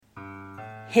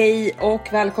Hej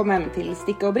och välkommen till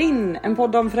Sticka och brinn, en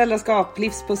podd om föräldraskap,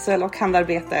 livspussel och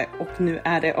handarbete. Och nu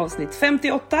är det avsnitt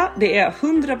 58, det är jag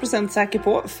 100% säker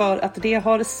på för att det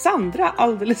har Sandra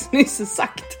alldeles nyss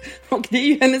sagt. Och det är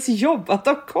ju hennes jobb att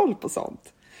ha koll på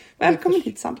sånt. Välkommen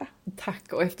hit Sandra.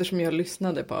 Tack, och eftersom jag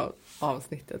lyssnade på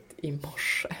avsnittet i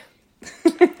morse,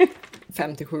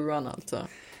 57an alltså,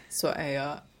 så är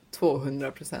jag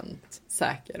 200%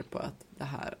 säker på att det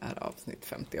här är avsnitt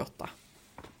 58.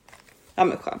 Ja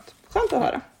men skönt att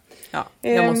höra. Ja,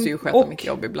 jag måste ju sköta mitt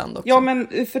jobb ibland också. Ja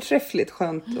men förträffligt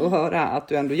skönt att höra att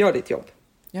du ändå gör ditt jobb.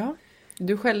 Ja,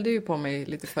 du skällde ju på mig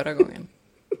lite förra gången.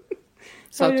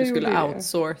 Så att du skulle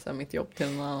outsourca mitt jobb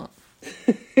till någon annan.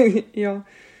 Ja.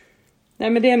 Nej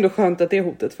men det är ändå skönt att det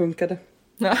hotet funkade.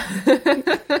 Ja,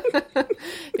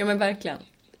 ja men verkligen.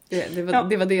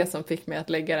 Det var det som fick mig att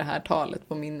lägga det här talet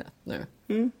på minnet nu.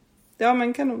 Mm. Ja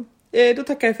men kanon. Då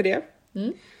tackar jag för det.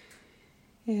 Mm.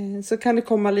 Så kan det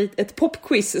komma ett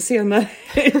popquiz senare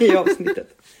i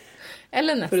avsnittet.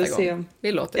 Eller nästa gång.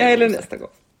 Vi låter det. Ja, eller nästa gång.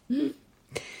 Mm.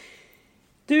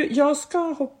 Du, jag ska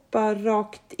hoppa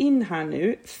rakt in här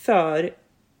nu. För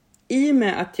i och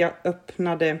med att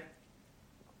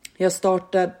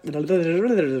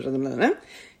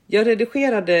jag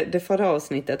redigerade det förra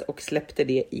avsnittet och släppte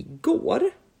det igår.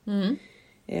 Mm.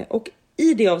 Och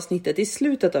i det avsnittet, i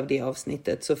slutet av det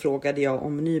avsnittet så frågade jag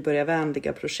om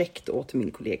nybörjarvänliga projekt åt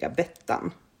min kollega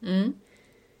Bettan. Mm.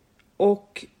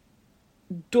 Och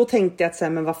då tänkte jag att så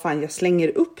här, men vad fan, jag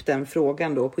slänger upp den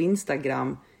frågan då på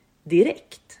Instagram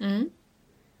direkt. Mm.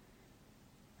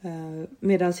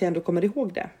 Medan jag ändå kommer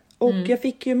ihåg det. Och jag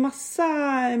fick ju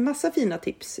massa fina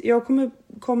tips. Jag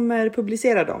kommer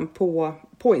publicera dem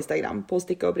på Instagram, på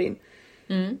Sticka och brinn.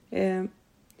 Mm.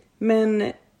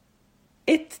 Men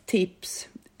ett tips,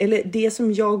 eller det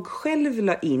som jag själv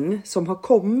la in, som har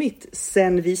kommit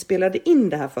sen vi spelade in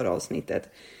det här förra avsnittet,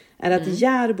 är att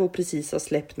Järbo precis har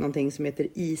släppt någonting som heter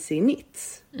Easy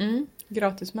Knits.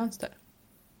 Gratismönster.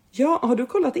 Ja, har du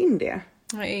kollat in det?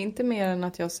 Nej, inte mer än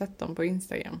att jag har sett dem på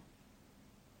Instagram.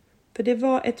 För det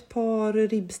var ett par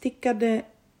ribbstickade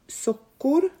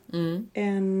sockor,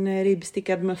 en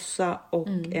ribbstickad mössa och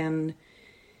en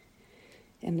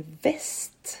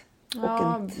väst.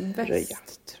 Ja, och en tröja.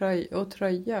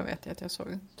 Tröja vet jag att jag såg.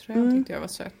 Tröjan tyckte jag var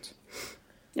söt.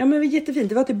 Ja men det var jättefint.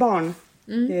 Det var till barn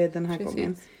den här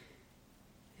gången.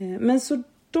 Men så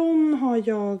de har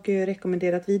jag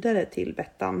rekommenderat vidare till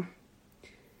Bettan.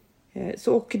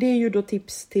 Och det är ju då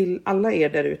tips till alla er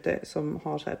där ute som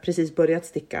har så här precis börjat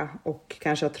sticka och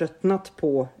kanske har tröttnat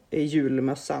på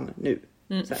julmössan nu.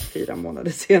 Så här 4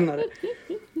 månader senare.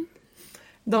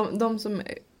 De som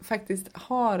faktiskt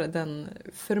har den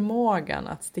förmågan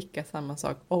att sticka samma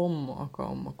sak om och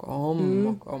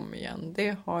om igen.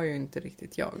 Det har ju inte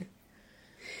riktigt jag.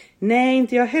 Nej,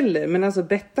 inte jag heller. Men alltså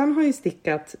Bettan har ju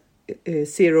stickat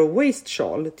Zero Waste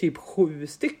Shawl typ 7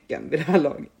 stycken vid det här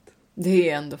laget. Det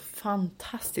är ändå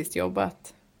fantastiskt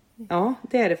jobbat. Ja,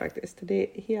 det är det faktiskt.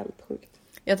 Det är helt sjukt.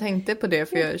 Jag tänkte på det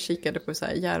för jag kikade på så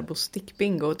här Järbo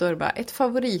stickbingo och då är det bara ett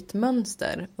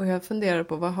favoritmönster. Och jag funderar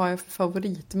på vad har jag för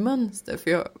favoritmönster?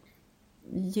 För jag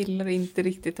gillar inte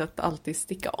riktigt att alltid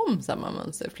sticka om samma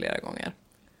mönster flera gånger.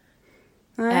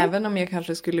 Nej. Även om jag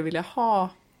kanske skulle vilja ha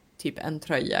typ en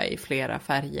tröja i flera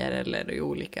färger eller i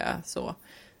olika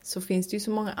så finns det ju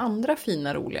så många andra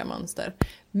fina roliga mönster.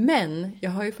 Men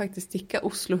jag har ju faktiskt stickat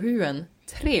Oslohuen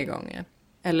 3 gånger.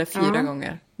 Eller 4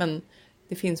 gånger. Men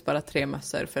det finns bara 3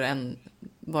 mössor för en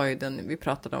var ju den vi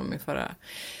pratade om i förra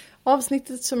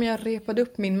avsnittet som jag repade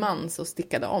upp min mans och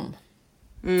stickade om.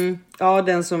 Ja,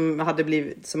 den som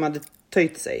hade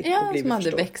töjt sig. Ja, och blivit som hade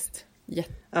förstådd. växt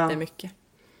jättemycket.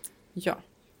 Ja.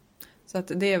 Så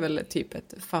att det är väl typ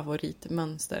ett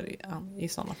favoritmönster i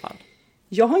sådana fall.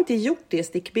 Jag har inte gjort det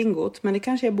stickbingot, men det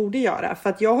kanske jag borde göra. För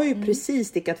att jag har ju precis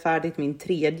stickat färdigt min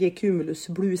 3:e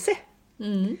cumulusbluse.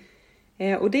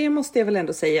 Och det måste jag väl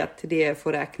ändå säga att det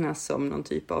får räknas som någon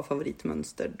typ av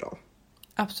favoritmönster då.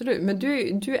 Absolut, men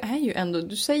du är ju ändå,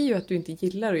 du säger ju att du inte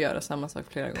gillar att göra samma sak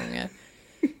flera gånger.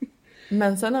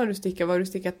 Men sen har du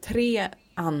stickat 3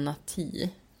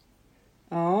 Anna-Ti.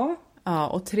 Ja. Ja,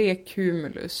 och 3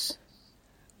 cumulus.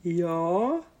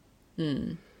 Ja.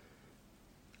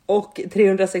 Och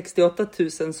 368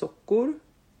 000 sockor.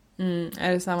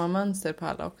 Är det samma mönster på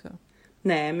alla också?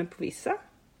 Nej, men på vissa.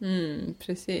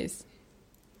 Precis.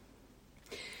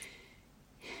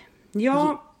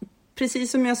 Ja,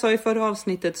 precis som jag sa i förra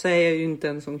avsnittet så är jag ju inte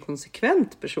en sån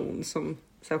konsekvent person som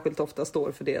särskilt ofta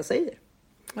står för det jag säger.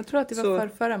 Jag tror att det var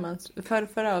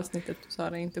förra avsnittet du sa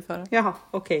det, inte förra. Jaha,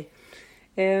 okej.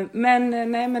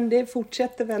 Men det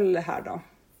fortsätter väl här då.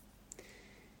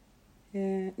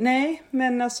 Nej,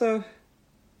 men alltså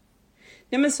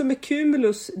Ja, men som med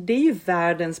Cumulus, det är ju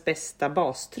världens bästa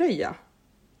baströja.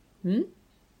 Mm.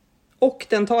 Och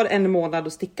den tar 1 månad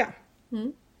att sticka.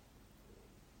 Mm.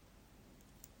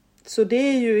 Så det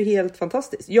är ju helt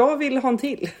fantastiskt. Jag vill ha en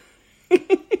till.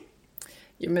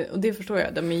 Ja, men, och det förstår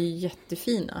jag. De är ju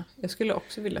jättefina. Jag skulle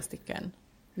också vilja sticka en.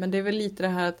 Men det är väl lite det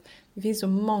här att det finns så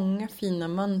många fina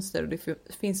mönster. Och det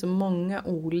finns så många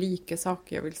olika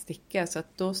saker jag vill sticka. Så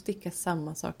att då sticka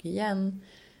samma sak igen.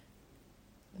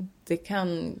 Det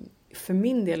kan för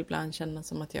min del ibland kännas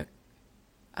som att jag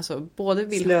både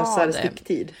vill slösar ha det.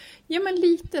 sticktid. Ja, men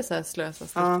lite så här slösa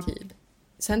sticktid.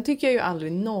 Sen tycker jag ju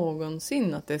aldrig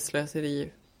någonsin att det är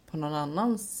slöseri på någon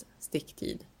annans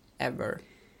sticktid. Ever.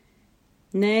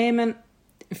 Nej, men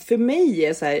för mig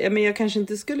är så här, jag kanske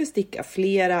inte skulle sticka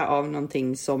flera av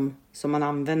någonting som man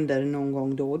använder någon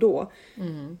gång då och då.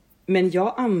 Mm. Men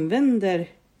jag använder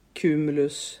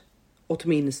Cumulus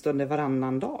åtminstone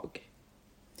varannan dag.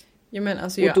 Ja, men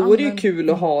alltså och då är det ju kul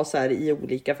att ha så här i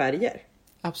olika färger.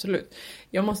 Absolut.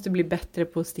 Jag måste bli bättre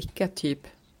på att sticka typ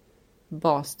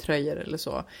baströjor eller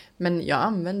så. Men jag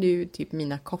använder ju typ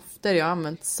mina koftor. Jag har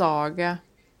använt Saga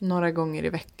några gånger i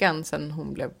veckan sedan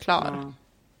hon blev klar.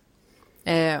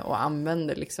 Ja. Och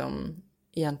använder liksom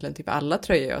egentligen typ alla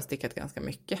tröjor jag har stickat ganska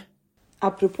mycket.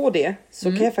 Apropå det så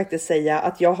kan jag faktiskt säga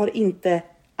att jag har inte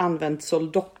använt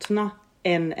soldottna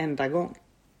en enda gång.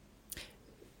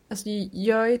 Alltså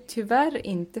jag är tyvärr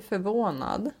inte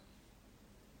förvånad.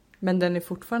 Men den är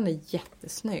fortfarande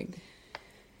jättesnygg.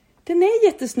 Den är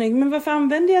jättesnygg, men varför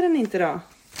använder jag den inte då?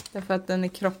 Därför att den är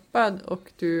kroppad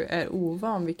och du är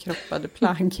ovan vid kroppade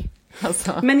plagg.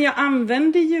 Alltså. Men jag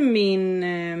använder ju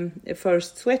min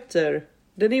First Sweater.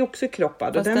 Den är också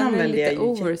kroppad. Fast och den använder jag ju lite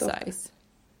oversize.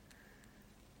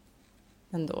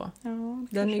 Ändå. Ja,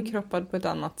 den är ju kroppad på ett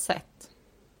annat sätt.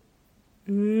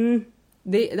 Mm.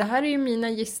 Det här är ju mina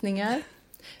gissningar.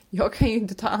 Jag kan ju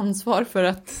inte ta ansvar för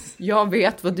att jag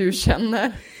vet vad du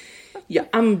känner. Jag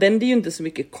använder ju inte så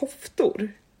mycket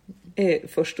koftor.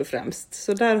 Först och främst.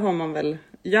 Så där har man väl...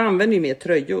 Jag använder ju mer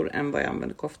tröjor än vad jag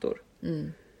använder koftor.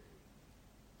 Mm.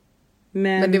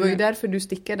 Men det var ju därför du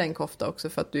stickade en kofta också.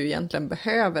 För att du egentligen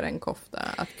behöver en kofta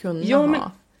att kunna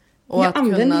ha. Och jag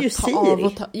använder ju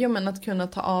Siri. Men att kunna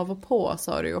ta av och på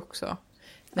sa du ju också.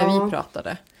 När vi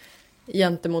pratade.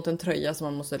 Gentemot en tröja som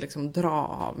man måste liksom dra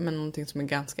av. Men någonting som är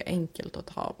ganska enkelt att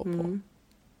ta av och på.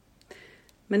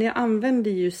 Men jag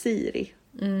använder ju Siri.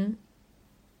 Mm.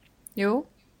 Jo.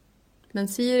 Men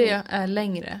Siri är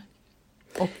längre.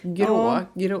 Och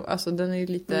grå. Alltså den är ju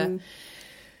lite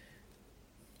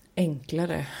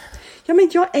enklare. Ja, men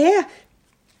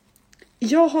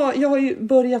jag har ju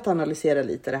börjat analysera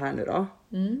lite det här nu då.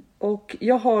 Mm. Och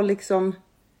jag har liksom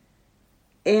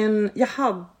jag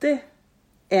hade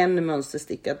en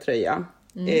mönsterstickad tröja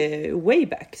way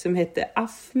back som hette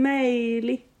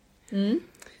Avsnitt.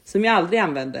 Som jag aldrig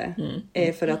använde.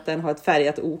 För att den har ett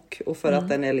färgat ok och för att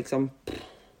den är liksom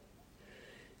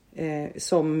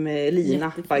som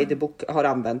Lina by the book har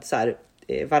använt så här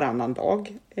varannan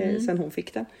dag sen hon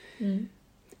fick den.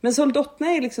 Men soldottna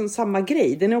är liksom samma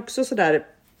grej. Den är också så där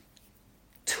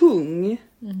tung.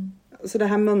 Så det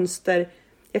här mönster.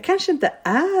 Jag kanske inte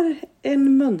är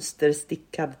en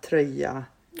mönsterstickad tröja.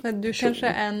 Men du kanske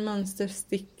är en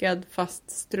mönsterstickad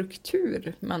fast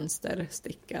struktur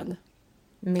mönsterstickad.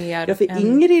 Mer för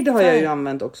Ingrid har jag ju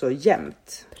använt också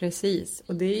jämt. Precis,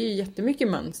 och det är ju jättemycket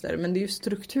mönster. Men det är ju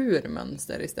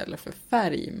strukturmönster istället för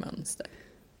färgmönster.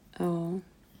 Ja.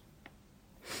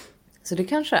 Så det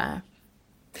kanske är.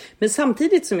 Men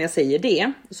samtidigt som jag säger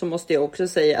det så måste jag också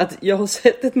säga att jag har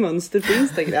sett ett mönster på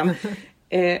Instagram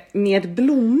med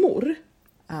blommor.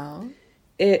 Ja.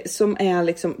 Som är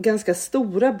liksom ganska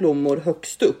stora blommor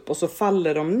högst upp och så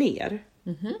faller de ner.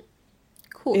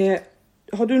 Coolt.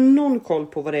 Har du någon koll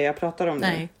på vad det är jag pratar om nu?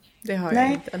 Nej, det har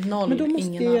jag inte. Noll, men då måste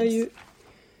ingen jag alls. ju...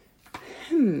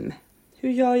 Hur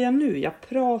gör jag nu? Jag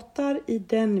pratar i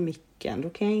den micken. Då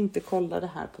kan jag inte kolla det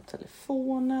här på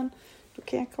telefonen. Då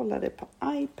kan jag kolla det på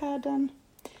iPaden.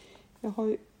 Jag har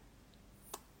ju...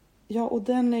 Ja, och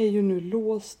den är ju nu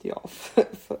låst,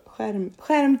 för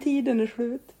skärmtiden är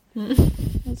slut.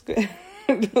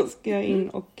 Då ska jag in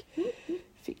och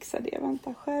fixa det.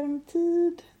 Vänta,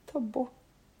 skärmtid. Ta bort,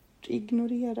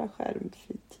 ignorera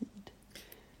skärmfri tid.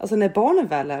 Alltså när barnen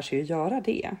väl lär sig att göra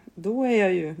det,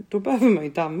 då behöver man ju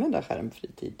inte använda skärmfri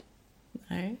tid.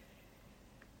 Nej.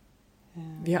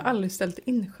 Vi har aldrig ställt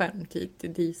in skärmtid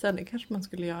till Disa. Det kanske man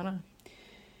skulle göra.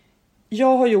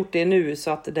 Jag har gjort det nu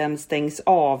så att den stängs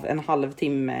av en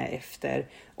halvtimme efter.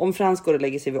 Om Frans går och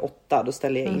lägger sig vid 8, då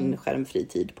ställer jag in skärmfri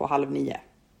tid på 8:30.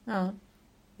 Ja.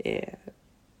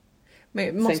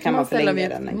 Men måste man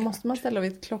ställa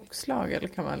vid ett klockslag eller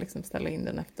kan man liksom ställa in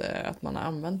den efter att man har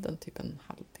använt den typ en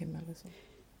halvtimme eller så?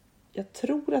 Jag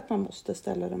tror att man måste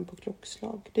ställa den på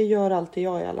klockslag. Det gör alltid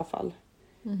jag i alla fall.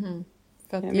 Mm-hmm.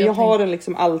 Men jag har den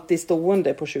liksom alltid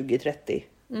stående på 20-30.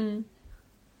 Mm.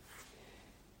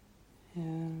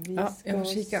 Jag får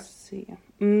kika. Se.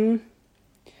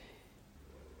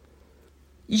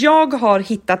 Jag har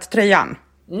hittat tröjan.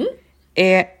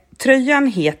 Tröjan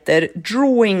heter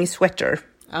Drawing Sweater.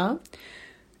 Ja.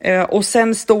 Och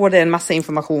sen står det en massa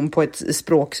information på ett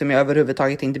språk som jag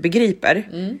överhuvudtaget inte begriper.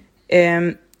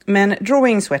 Men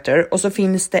Drawing Sweater, och så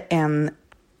finns det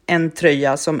en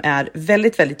tröja som är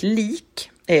väldigt, väldigt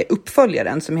lik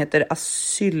uppföljaren som heter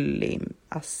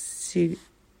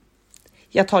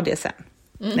Jag tar det sen.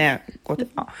 När jag går till,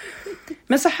 ja.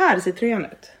 Men så här ser tröjan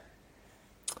ut.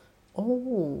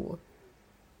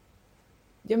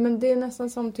 Ja men det är nästan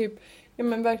som typ, ja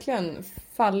men verkligen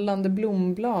fallande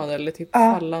blomblad eller typ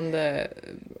fallande,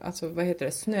 alltså vad heter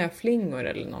det, snöflingor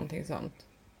eller någonting sånt.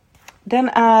 Den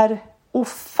är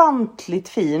ofantligt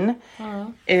fin.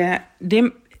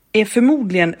 Det är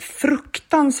förmodligen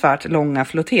fruktansvärt långa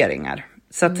flotteringar.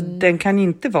 Så att den kan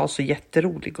inte vara så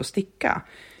jätterolig att sticka.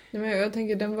 Nej, men jag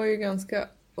tänker den var ju ganska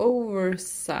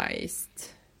oversized.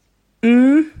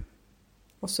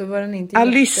 Och så var den inte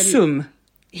Alyssum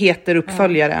heter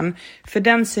uppföljaren. För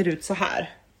den ser ut så här.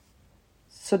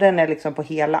 Så den är liksom på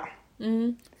hela.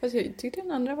 Fast jag tyckte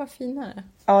den andra var finare.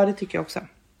 Ja, det tycker jag också.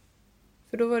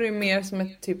 För då var det mer som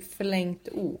ett typ förlängt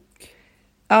ok.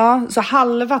 Ja, så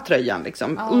halva tröjan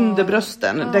liksom. Under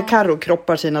brösten. Där Karo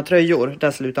kroppar sina tröjor.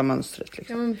 Där slutar mönstret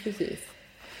liksom. Ja, men precis.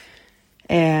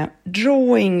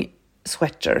 Drawing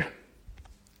Sweater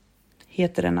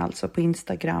heter den alltså på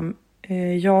Instagram.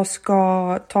 Jag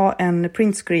ska ta en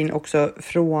printscreen också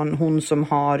från hon som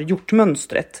har gjort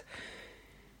mönstret.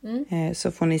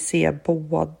 Så får ni se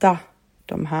båda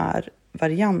de här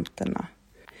varianterna.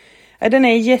 Den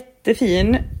är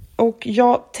jättefin. Och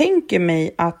jag tänker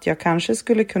mig att jag kanske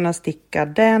skulle kunna sticka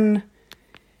den.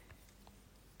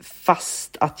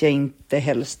 Fast att jag inte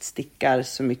helst stickar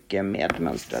så mycket med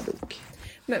mönstrad ok.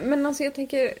 Men alltså jag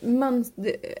tänker,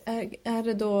 är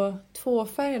det då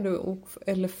tvåfärgade ok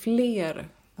eller fler?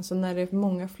 Alltså när det är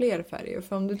många fler färger.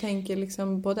 För om du tänker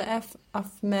liksom både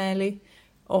Afmeli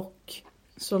och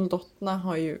Soldotna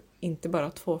har ju inte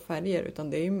bara två färger utan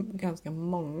det är ju ganska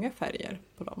många färger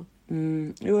på dem.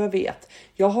 Jo, jag vet.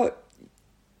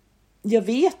 Jag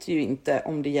vet ju inte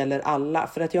om det gäller alla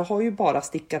för att jag har ju bara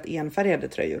stickat enfärgade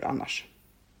tröjor annars.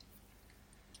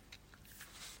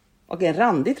 Och en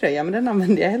randig tröja, men den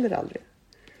använder jag heller aldrig.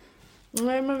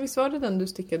 Nej, men visst var det den du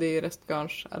stickade i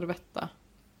restgarns Arvetta?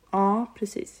 Ja,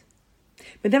 precis.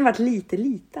 Men den var lite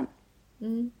liten.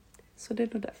 Så det är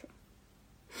nog därför.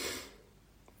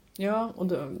 Ja, och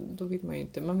då vill man ju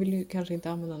inte. Man vill ju kanske inte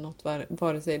använda något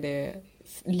vare sig det är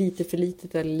lite för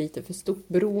litet eller lite för stort.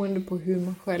 Beroende på hur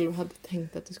man själv hade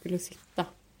tänkt att det skulle sitta.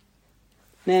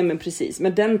 Nej, men precis.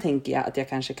 Men den tänker jag att jag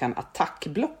kanske kan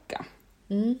attackblocka.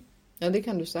 Ja, det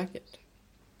kan du säkert.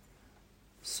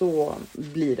 Så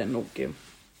blir det nog.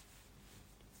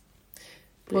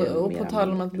 Och på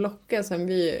tal om att blocka, sen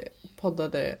vi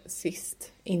poddade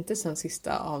sist. Inte sen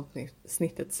sista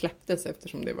avsnittet släpptes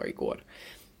eftersom det var igår.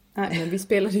 Nej. Men vi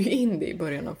spelade ju in det i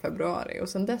början av februari. Och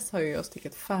sen dess har ju jag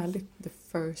stickat färdigt The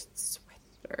First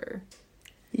Sweater.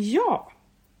 Ja.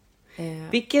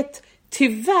 Vilket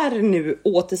tyvärr nu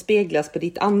återspeglas på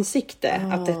ditt ansikte.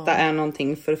 Att detta är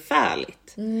någonting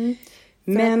förfärligt.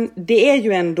 Men det är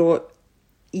ju ändå...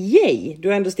 Yay, du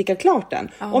har ändå stickat klart den.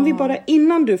 Om vi bara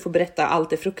innan du får berätta allt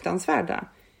det fruktansvärda.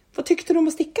 Vad tyckte du om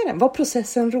att sticka den? Var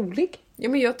processen rolig? Ja,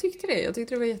 men jag tyckte det. Jag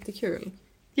tyckte det var jättekul.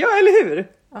 Ja, eller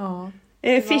hur? Ja.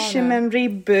 Fisherman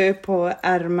rib på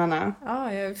ärmarna. Ja,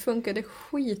 det funkade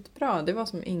skitbra. Det var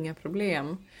som inga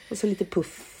problem. Och så lite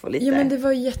puff och lite... Ja, men det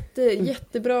var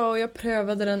jättebra. Och jag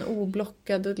prövade den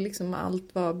oblockad. Och liksom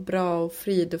allt var bra och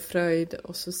frid och fröjd.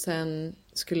 Och så sen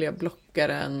skulle jag blocka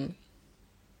den.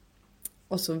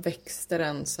 Och så växte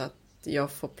den så att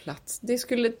jag får plats. Det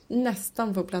skulle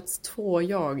nästan få plats 2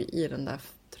 jag i den där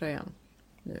tröjan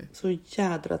nu. Så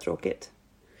jädra tråkigt.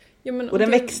 Ja, men, och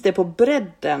den växte på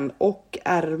bredden och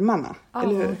ärmarna,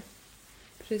 eller hur?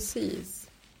 Precis.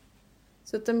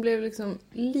 Så att den blev liksom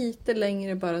lite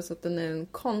längre bara så att den är en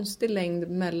konstig längd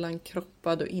mellan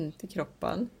kroppad och inte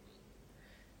kroppad.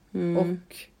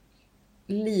 Och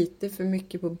lite för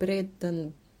mycket på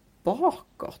bredden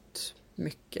bakåt.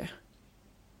 Mycket.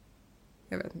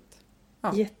 Jag vet inte.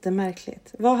 Ja.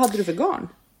 Jättemärkligt. Vad hade du för garn?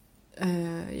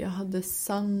 Jag hade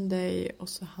Sunday och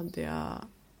så hade jag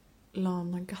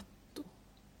Lana Gatto.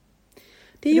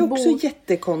 Det är ju också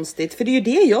jättekonstigt. För det är ju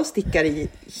det jag stickar i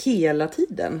hela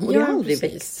tiden. Och det har aldrig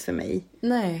växt för mig.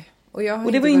 Nej.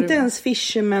 Och det var inte ens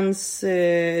Fisherman's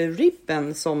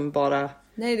ribben som bara...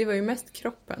 Nej, det var ju mest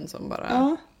kroppen som bara...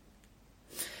 Ja.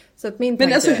 Så att min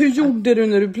Men alltså hur gjorde du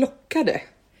när du blockade?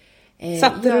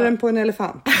 Satte du den på en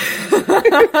elefant?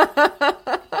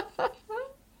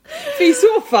 För i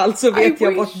så fall så vet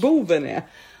jag vart boven är.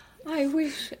 I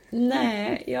wish.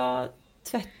 Nej, jag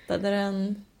tvättade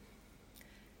den.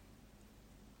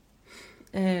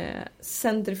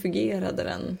 Centrifugerade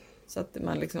den. Så att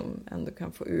man liksom ändå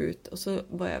kan få ut. Och så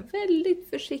var jag väldigt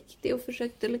försiktig och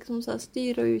försökte liksom så här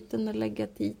styra ut den och lägga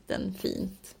titeln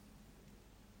fint.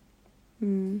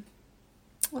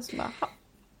 Och så bara,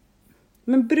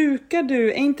 Men brukar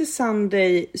du, är inte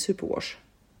Sunday supports?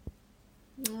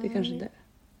 Det kanske inte är.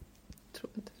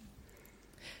 Tror inte.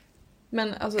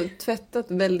 Men alltså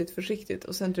tvättat väldigt försiktigt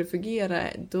och centrifugera,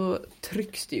 då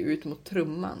trycks det ut mot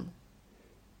trumman.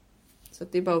 Så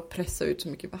att det är bara att pressa ut så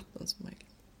mycket vatten som möjligt.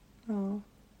 Ja.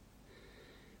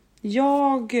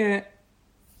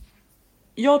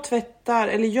 Jag tvättar,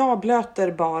 eller jag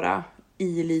blöter bara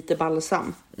i lite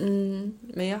balsam.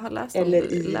 Men jag har läst om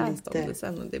det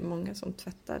sen och det är många som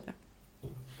tvättar det.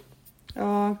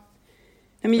 Ja.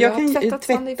 Nej, men jag kan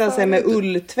tvätta sig med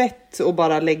ulltvätt och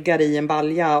bara lägga det i en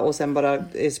balja och sen bara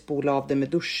spola av det med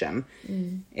duschen.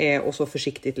 Och så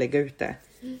försiktigt lägga ut det.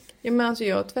 Ja, men alltså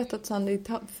jag har tvättat Sandy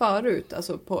förut,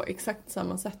 alltså på exakt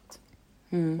samma sätt.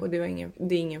 Och det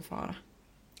är ingen fara.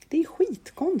 Det är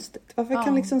skitkonstigt. Varför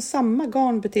kan liksom samma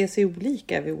garn bete sig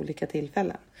olika vid olika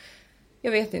tillfällen?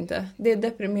 Jag vet inte. Det är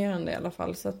deprimerande i alla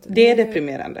fall. Så att det är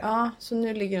deprimerande? Ja, så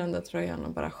nu ligger den där tröjan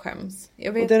och bara skäms.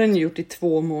 Och det har den gjort i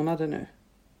 2 månader nu.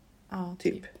 Ja,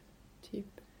 typ.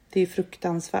 Det är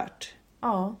fruktansvärt.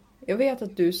 Ja, jag vet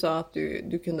att du sa att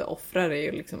du kunde offra dig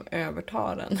och liksom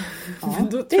överta den. Ja, men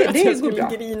då tror jag att jag skulle bra.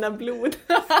 grina blod.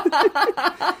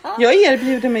 Jag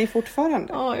erbjuder mig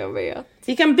fortfarande. Ja, jag vet.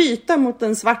 Vi kan byta mot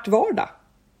en svart vardag.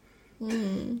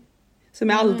 Som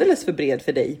är alldeles för bred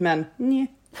för dig, men nej.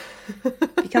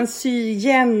 Vi kan sy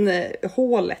igen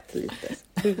hålet lite.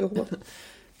 Huvudhålet.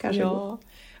 Kanske. Ja.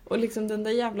 Och liksom den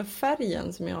där jävla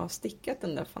färgen som jag har stickat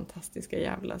den där fantastiska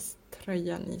jävla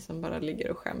tröjan i som bara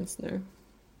ligger och skäms nu.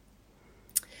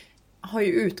 Har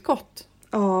ju utgått.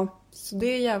 Ja. Så det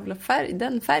är jävla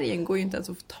den färgen går ju inte ens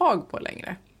att få tag på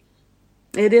längre.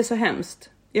 Nej, det är så hemskt.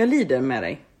 Jag lider med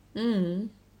dig.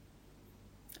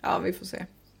 Ja, vi får se.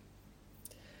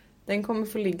 Den kommer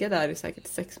få ligga där i säkert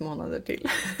 6 månader till.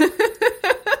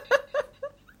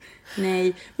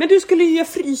 Nej, men du skulle ju göra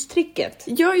frystricket.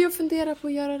 Ja, jag funderar på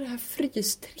att göra det här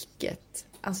frystricket.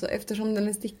 Alltså eftersom den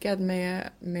är stickad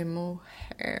med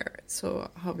mohair så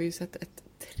har vi ju sett ett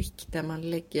trick där man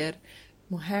lägger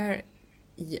mohair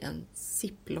i en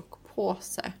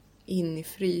ziplock-påse in i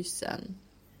frysen.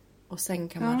 Och sen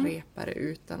kan man repa det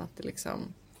utan att det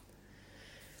liksom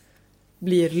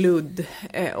blir ludd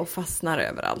och fastnar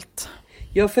överallt.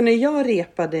 Ja, för när jag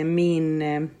repade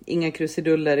min Inga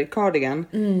krusiduller cardigan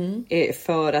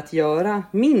för att göra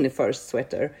min first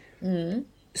sweater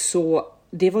så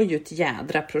det var ju ett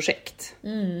jädra projekt.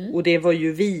 Och det var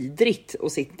ju vidrigt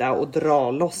att sitta och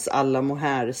dra loss alla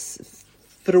mohairs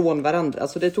från varandra.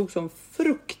 Alltså det tog sån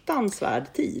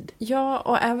fruktansvärd tid. Ja,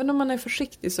 och även om man är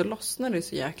försiktig så lossnar det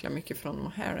så jäkla mycket från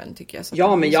mohairen tycker jag. Så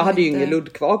ja, men jag hade ju ingen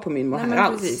ludd kvar på min mohair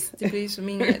alls. Precis.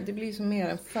 Det blir som mer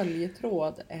en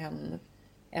följetråd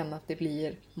än att det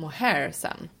blir mohair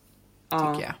sen,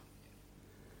 tycker jag.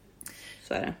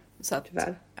 Så är det. Så att,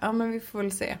 tyvärr. Ja, men vi får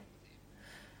väl se.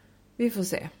 Vi får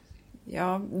se.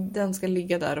 Ja, den ska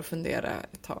ligga där och fundera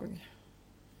ett tag.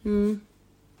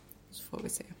 Så får vi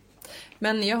se.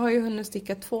 Men jag har ju hunnit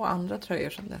sticka 2 andra tröjor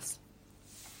sedan dess.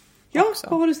 Ja, också.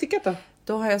 vad har du stickat då?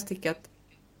 Då har jag stickat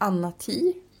Anna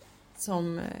T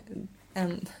som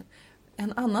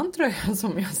en annan tröja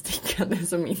som jag stickade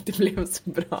som inte blev så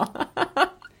bra.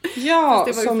 Ja,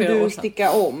 som du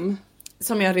stickade om.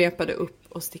 Som jag repade upp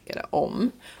och stickade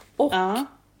om. Och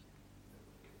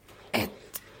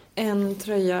en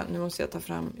tröja, nu måste jag ta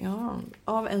fram,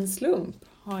 av en slump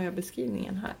har jag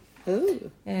beskrivningen här.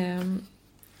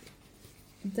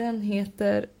 Den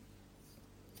heter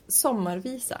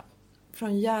Sommarvisa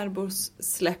från Järbos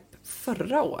släpp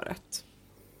förra året.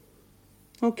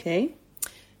 Okej.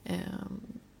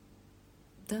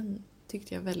 Den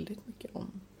tyckte jag väldigt mycket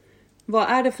om. Vad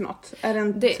är det för något? Är det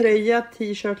en tröja,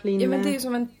 t-shirt, linne? Ja, men det är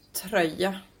som en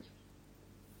tröja.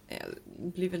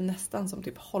 Det blir väl nästan som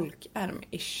typ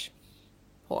holkärm-ish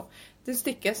på. Det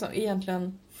stickar som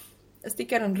egentligen... Jag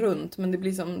stickar den runt, men det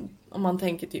blir som om man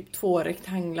tänker typ 2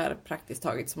 rektanglar praktiskt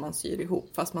taget som man syr ihop.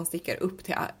 Fast man stickar upp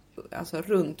till, alltså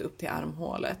runt upp till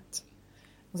armhålet.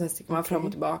 Och sen sticker man fram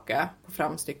och tillbaka på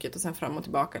framstycket och sen fram och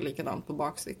tillbaka likadant på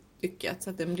bakstycket. Så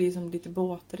att den blir som lite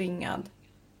båtringad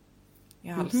i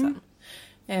halsen.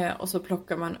 Och så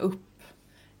plockar man upp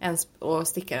och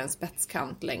stickar en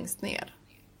spetskant längst ner.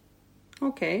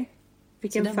 Okej.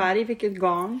 Vilken färg, vilket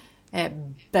garn?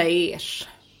 Beige.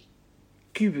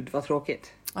 Gud vad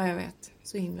tråkigt. Ja, jag vet.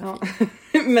 Så himla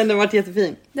fin. Men den var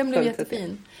jättefin. Den blev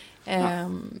jättefin.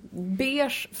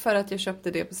 Beige för att jag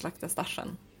köpte det på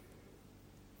slaktarstashen.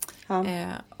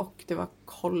 Och det var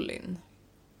Colin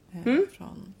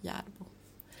från Järbo.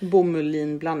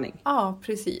 Bomullinblandning. Ja,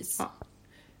 precis.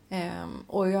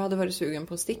 Och jag hade varit sugen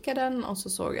på att sticka den och så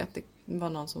såg jag att det var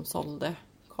någon som sålde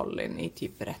Colin i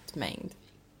typ rätt mängd.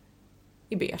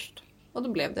 I beige. Och då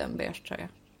blev det en beige tröja.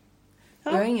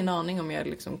 Jag har ingen aning om jag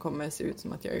liksom kommer se ut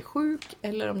som att jag är sjuk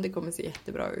eller om det kommer se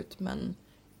jättebra ut. Men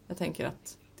jag tänker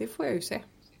att det får jag ju se.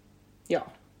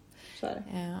 Ja, så är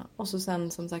det. Och så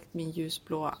sen som sagt min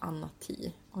ljusblå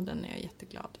Anati. Och den är jag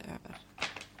jätteglad över.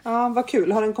 Ja, vad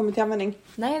kul. Har den kommit till användning?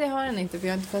 Nej, det har den inte för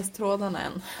jag har inte fäst trådarna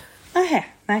än.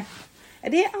 Nej.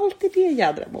 Det är alltid det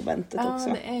jädra momentet också.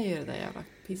 Ja, det är ju det där jävla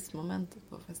pissmomentet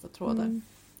på att fästa trådar.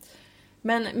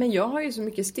 Men jag har ju så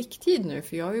mycket sticktid nu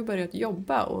för jag har ju börjat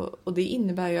jobba och det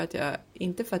innebär ju att jag,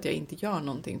 inte för att jag inte gör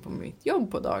någonting på mitt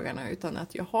jobb på dagarna utan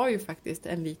att jag har ju faktiskt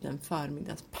en liten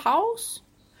förmiddagspaus.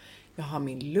 Jag har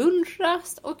min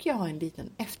lunchrast och jag har en liten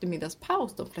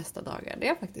eftermiddagspaus de flesta dagar där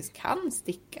jag faktiskt kan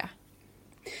sticka.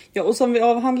 Ja, och som vi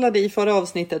avhandlade i förra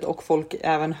avsnittet och folk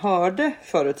även hörde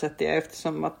förutsätter jag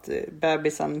eftersom att jag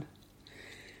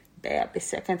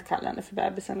kan inte kalla henne för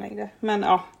bebisen längre. Men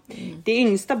ja, det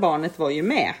yngsta barnet var ju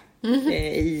med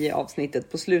i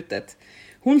avsnittet på slutet.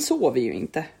 Hon sover ju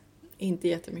inte. Inte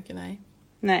jättemycket, nej.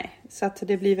 Nej, så att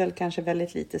det blir väl kanske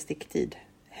väldigt lite sticktid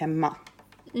hemma.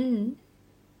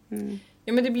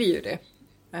 Ja, men det blir ju det.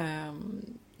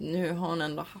 Nu har hon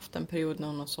ändå haft en period när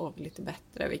hon har sovit lite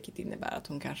bättre. Vilket innebär att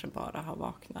hon kanske bara har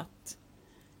vaknat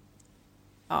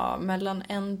mellan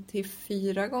 1 till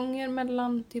 4 gånger.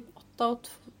 Mellan typ 8 och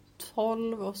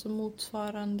 12 och så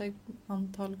motsvarande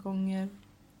antal gånger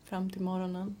fram till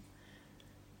morgonen.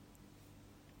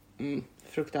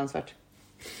 Fruktansvärt.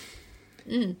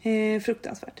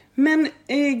 Fruktansvärt. Men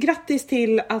grattis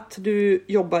till att du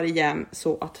jobbar igen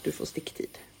så att du får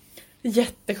sticktid.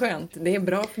 Jätteskönt. Det är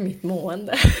bra för mitt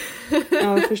mående. Ja,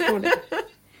 jag förstår det.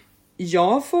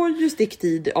 Jag får ju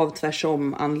sticktid av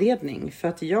tvärsom anledning för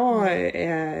att jag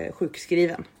är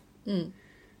sjukskriven.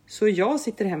 Så jag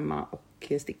sitter hemma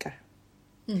och stickar.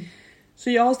 Så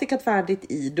jag har stickat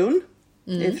färdigt idun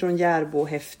från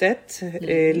Järbo-häftet,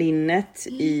 linnet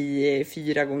i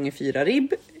 4x4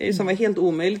 ribb som var helt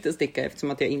omöjligt att sticka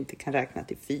eftersom att jag inte kan räkna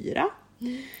till 4.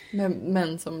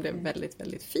 Men som blev väldigt,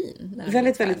 väldigt fin.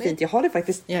 Väldigt, väldigt fint. Jag har det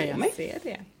faktiskt på jag mig. Ser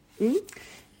det.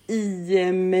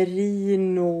 I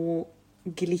merino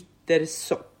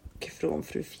glittersock från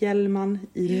fru Fjällman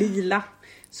i lila.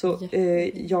 Så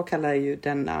jag kallar ju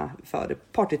denna för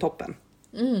partytoppen.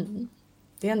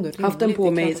 Det är ändå rimligt. Haft den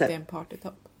på mig att det är en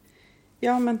partytopp.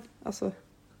 Ja, men alltså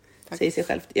säger sig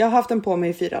självt. Jag har haft den på mig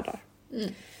i 4 dagar.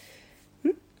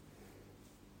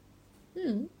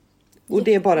 Och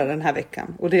det är bara den här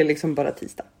veckan. Och det är liksom bara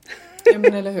tisdag. Ja,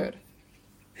 men eller hur?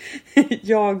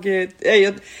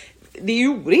 Det är ju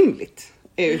orimligt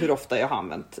hur ofta jag har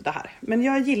använt det här. Men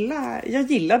jag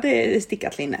gillade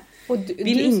stickat linne. Och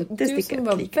du som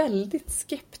var väldigt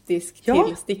skeptisk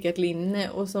till stickat linne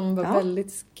och som var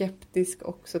väldigt skeptisk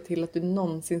också till att du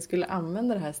någonsin skulle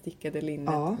använda det här stickade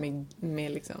linnet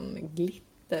med liksom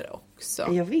glitter också.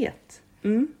 Jag vet.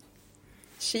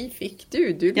 Tji fick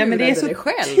du men det är så dig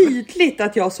själv. tydligt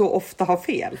att jag så ofta har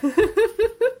fel.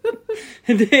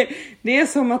 det är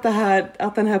som att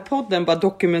den här podden bara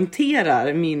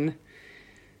dokumenterar min...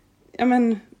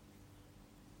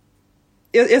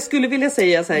 Jag skulle vilja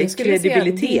säga så här,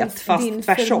 kredibilitet fast din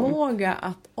tvärsom. Din förmåga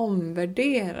att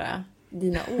omvärdera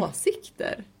dina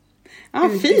åsikter.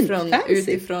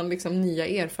 Utifrån liksom nya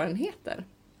erfarenheter.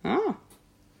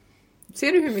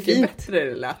 Ser du hur mycket bättre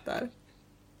det lät där?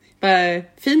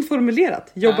 Fint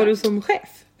formulerat. Jobbar du som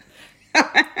chef?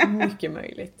 Mycket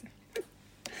möjligt.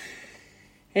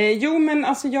 Jo, men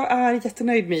alltså jag är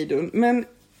jättenöjd med idun. Men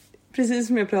precis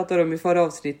som jag pratade om i förra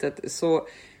avsnittet så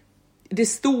det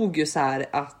stod ju så här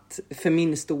att för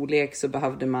min storlek så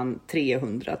behövde man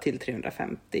 300 till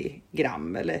 350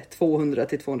 gram eller 200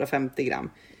 till 250 gram.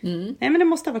 Nej, men det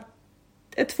måste ha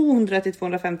varit 200 till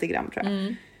 250 gram tror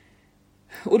jag.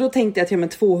 Och då tänkte jag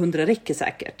att 200 räcker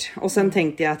säkert. Och sen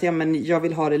tänkte jag att jag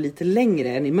vill ha det lite längre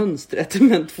än i mönstret.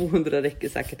 Men 200 räcker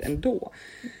säkert ändå.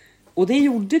 Och det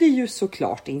gjorde det ju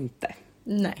såklart inte.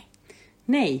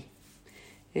 Nej.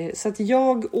 Så att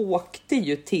jag åkte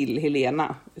ju till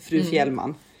Helena, fru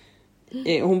Fjällman.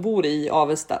 Hon bor i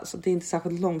Avesta, så det är inte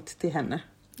särskilt långt till henne.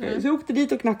 Så jag åkte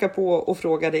dit och knackade på och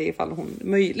frågade ifall hon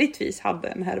möjligtvis hade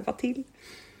en härva till.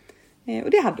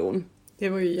 Och det hade hon. Det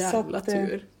var ju jävla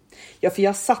tur. Ja, för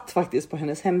jag satt faktiskt på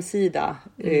hennes hemsida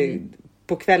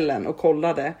på kvällen och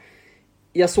kollade.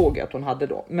 Jag såg att hon hade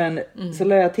då. Men så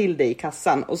lade jag till det i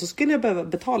kassan. Och så skulle jag behöva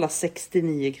betala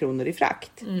 69 kronor i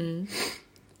frakt.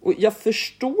 Och jag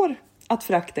förstår att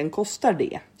frakten kostar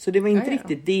det. Så det var inte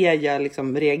riktigt det jag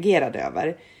liksom reagerade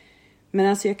över. Men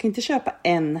alltså jag kan inte köpa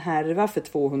en härva för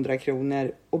 200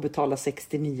 kronor och betala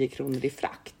 69 kronor i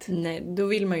frakt. Nej, då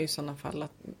vill man ju i sådana fall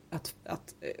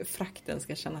att frakten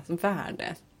ska kännas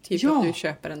värde. Typ att du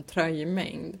köper en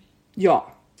tröjmängd.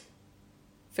 Ja.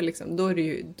 För liksom, då är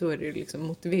det ju liksom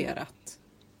motiverat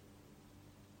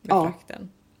med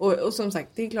frakten. Och som sagt,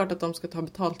 det är klart att de ska ta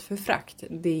betalt för frakt.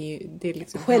 Det är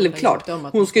liksom självklart.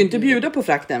 Hon ska ju inte bjuda på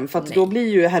frakten. För att då blir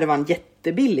ju härvan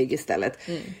jättebillig istället.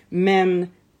 Men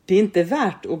det är inte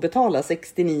värt att betala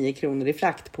 69 kronor i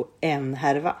frakt på en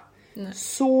härva. Nej.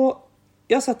 Så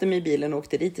jag satte mig i bilen och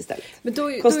åkte dit istället.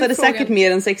 Men kostade säkert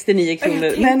mer än 69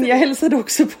 kronor. Men jag hälsade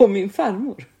också på min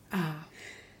farmor.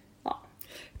 Ja.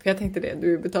 För jag tänkte det,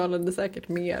 du betalade säkert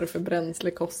mer för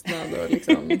bränslekostnad och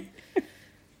liksom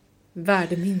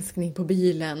värdeminskning på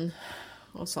bilen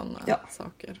och sådana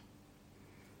saker.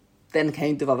 Den kan ju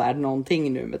inte vara värd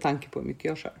någonting nu med tanke på hur mycket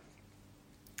jag kör.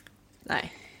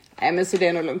 Nej, men så det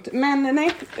är nog lugnt. Men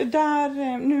nej,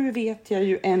 nu vet jag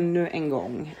ju ännu en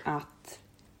gång att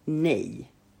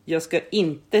nej. Jag ska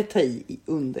inte ta i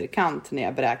underkant när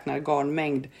jag beräknar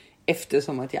garnmängd.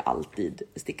 Eftersom att jag alltid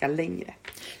stickar längre.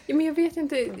 Ja, men jag vet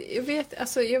inte.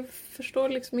 Jag förstår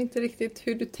liksom inte riktigt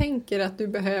hur du tänker att du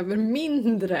behöver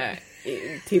mindre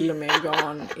till och med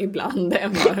garn ibland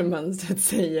än vad mönstret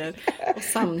säger. Och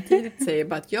samtidigt säger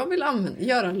bara att jag vill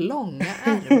göra långa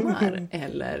ärmar.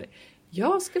 Eller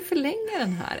jag ska förlänga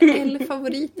den här. Eller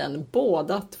favoriten.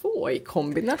 Båda två i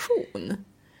kombination.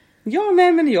 Ja,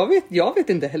 nej, men jag vet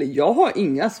inte heller. Jag har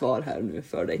inga svar här nu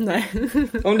för dig. Nej.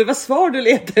 Om det var svar du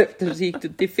letade efter så gick du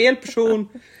till fel person.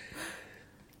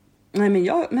 Nej,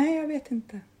 jag vet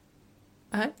inte.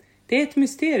 Nej. Det är ett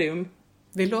mysterium.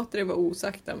 Vi låter det vara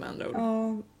osagt med andra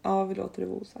ord. Ja, vi låter det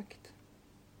vara osagt.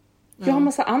 Jag har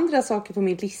massa andra saker på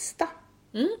min lista.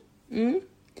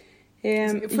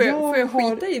 Får jag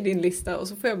skita i din lista och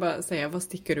så får jag bara säga, vad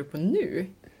stickar du på nu?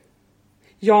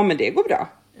 Ja, men det går bra.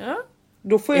 Ja.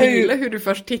 Då får jag gillar hur du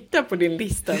först tittar på din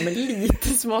lista med lite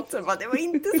smått. Det var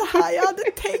inte så här jag hade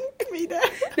tänkt mig det.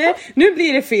 Nej, nu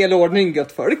blir det fel ordning,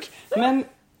 gott folk. Men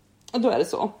då är det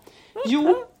så.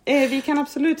 Jo, vi kan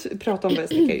absolut prata om vad jag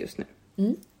stickar just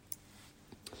nu.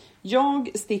 Jag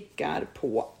stickar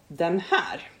på den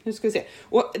här. Nu ska vi se.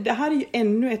 Och det här är ju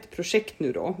ännu ett projekt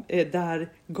nu då. Där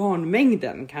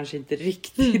garnmängden kanske inte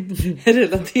riktigt är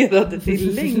relaterad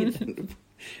till längden.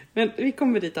 Men vi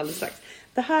kommer dit alldeles strax.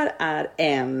 Det här är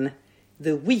en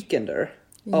The Weekender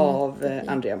av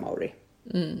Andrea Maury.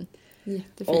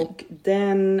 Jättefin. Och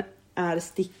den är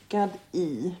stickad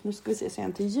i, nu ska vi se så jag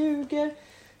inte ljuger.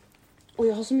 Och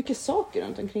jag har så mycket saker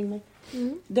runt omkring mig.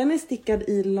 Den är stickad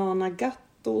i Lana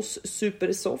Gattos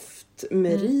Supersoft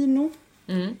Merino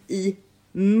i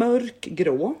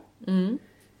mörkgrå.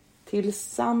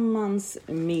 Tillsammans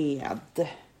med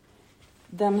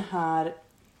den här.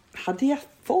 Hade jag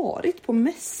varit på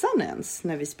mässan ens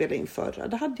när vi spelade in förra?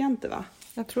 Det hade jag inte, va?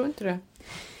 Jag tror inte det.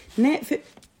 Nej, för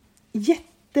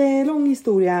jättelång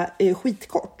historia,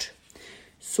 skitkort.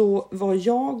 Så var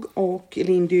jag och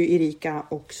Lindy, Erika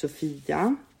och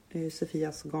Sofia,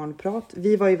 Sofias garnprat.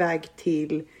 Vi var iväg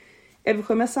till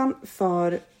Älvsjömässan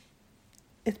för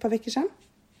ett par veckor sedan.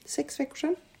 6 veckor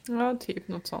sedan. Ja, typ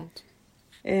något sånt.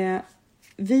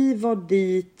 Vi var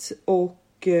dit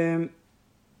och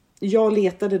jag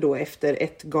letade då efter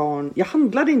ett garn. Jag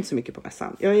handlade inte så mycket på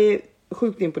mässan. Jag är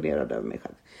sjukt imponerad över mig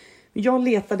själv. Jag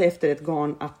letade efter ett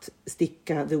garn att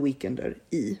sticka The Weekender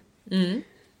i.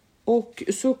 Och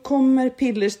så kommer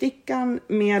pillerstickan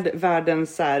med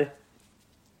världens så här,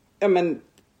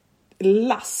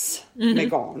 lass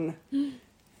med garn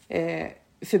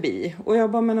förbi. Och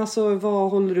jag bara, men alltså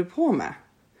vad håller du på med?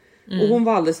 Och hon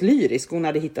var alldeles lyrisk. Hon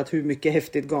hade hittat hur mycket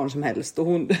häftigt garn som helst. Och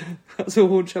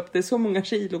hon köpte så många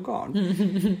kilo garn.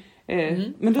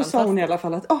 Men då sa hon i alla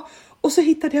fall att och så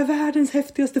hittade jag världens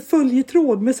häftigaste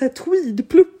följetråd med så här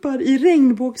tweedpluppar i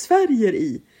regnbågsfärger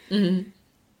i.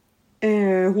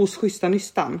 Hos Schyssta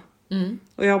Nystan.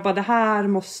 Och jag bara, det här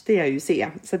måste jag ju se.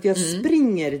 Så att jag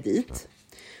springer dit.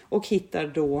 Och hittar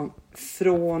då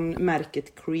från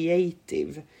märket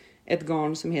Creative ett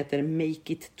garn som heter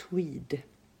Make It Tweed.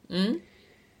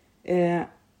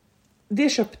 det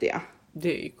köpte jag.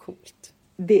 Det är ju coolt.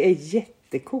 Det är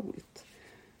jättecoolt.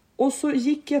 Och så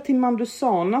gick jag till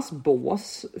Mandusanas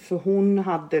bås. För hon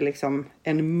hade liksom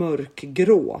en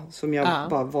mörkgrå som jag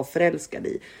bara var förälskad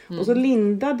i. Och så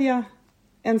lindade jag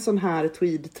en sån här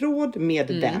tweedtråd med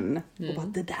den. Och bara,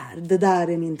 det där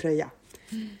är min tröja.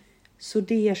 Så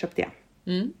det köpte jag.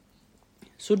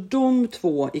 Så de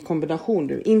två i kombination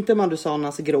nu. Inte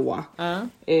Mandusanas grå.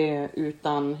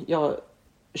 Utan jag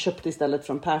köpte istället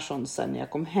från Perssons sen när jag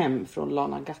kom hem från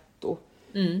Lana Gatto.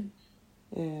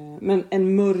 Men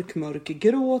en mörk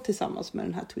grå tillsammans med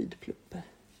den här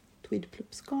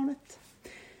tweedpluppsgarnet.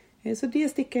 Så det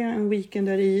stickar jag en weekend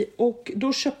där i. Och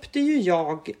då köpte ju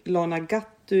jag Lana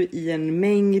Gatto i en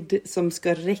mängd som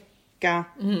ska räcka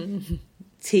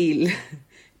till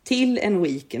en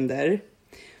weekender.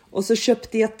 Och så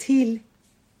köpte jag till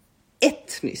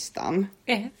ett nystan.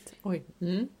 Oj.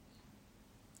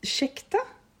 Ursäkta?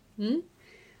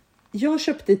 Jag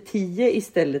köpte 10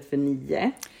 istället för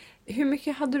 9. Hur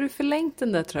mycket hade du förlängt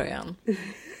den där tröjan?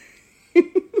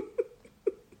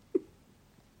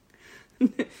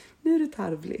 Nu är du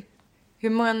tarvlig. Hur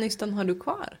många nystan har du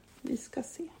kvar? Vi ska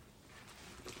se.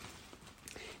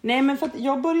 Nej, men för att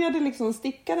jag började liksom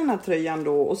sticka den här tröjan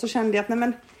då. Och så kände jag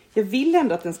att jag vill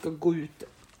ändå att den ska gå ut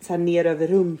så här ner över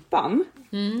rumpan.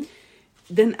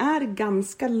 Den är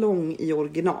ganska lång i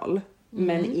original.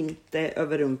 Men inte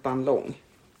över rumpan lång.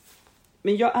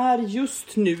 Men jag är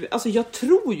just nu, alltså jag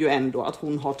tror ju ändå att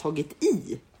hon har tagit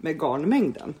i med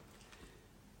garnmängden.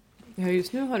 Ja,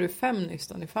 just nu har du 5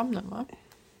 nystan i famnen, va?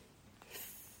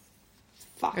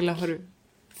 Fuck. Eller har du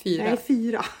 4? Nej,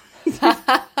 4.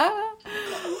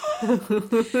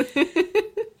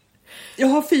 Jag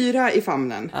har 4 i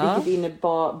famnen. Vilket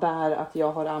innebär att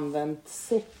jag har använt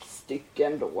 6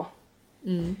 stycken då.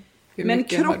 Men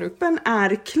kroppen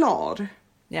är klar.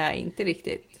 Ja, inte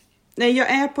riktigt. Nej, jag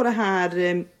är på det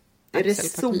här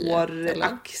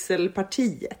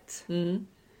resår-axelpartiet.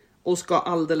 Och ska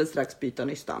alldeles strax byta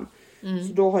nystan.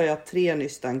 Så då har jag 3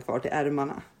 nystan kvar till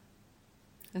ärmarna.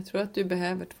 Jag tror att du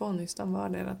behöver 2 nystan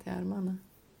vardera till ärmarna.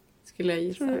 Skulle jag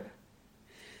gissa.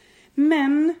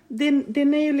 Men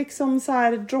den är ju liksom så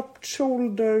här dropped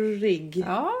shoulder-rig.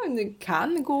 Ja, det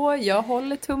kan gå. Jag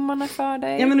håller tummarna för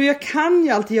dig. Ja, men jag kan ju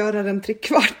alltid göra den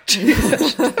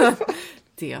 3/4.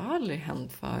 Det har aldrig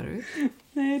hänt förut.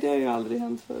 Nej, det har ju aldrig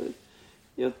hänt förut.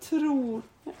 Jag tror,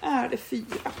 är det 4?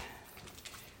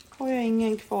 Har jag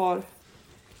ingen kvar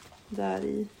där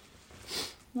i?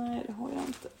 Nej, det har jag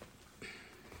inte.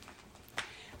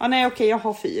 Nej, okej, jag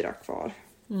har 4 kvar.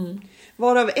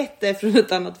 Varav 1 är från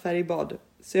ett annat färgbad.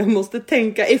 Så jag måste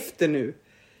tänka efter nu.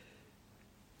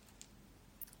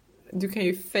 Du kan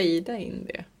ju fejda in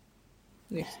det.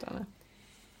 Nystanet.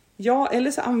 Ja,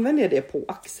 eller så använder jag det på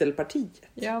axelpartiet.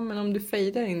 Ja, men om du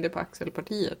fejdar in det på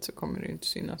axelpartiet så kommer det inte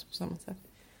synas på samma sätt.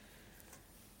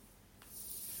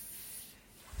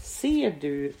 Ser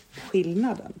du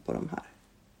skillnaden på de här?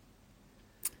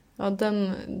 Ja,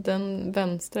 den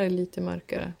vänstra är lite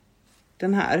mörkare.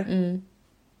 Den här?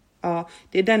 Ja,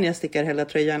 det är den jag stickar hela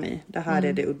tröjan i. Det här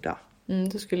är det udda.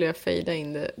 Då skulle jag fejda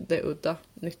in det udda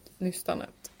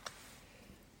nystanet.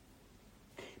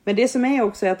 Men det som är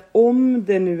också är att om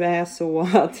det nu är så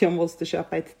att jag måste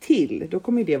köpa ett till, då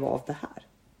kommer det vara av det här.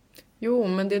 Jo,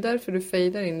 men det är därför du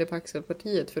fejdar in det på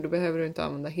axelpartiet, för då behöver du inte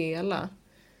använda hela.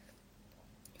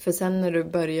 För sen när du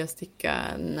börjar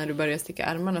sticka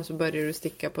ärmarna så börjar du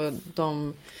sticka på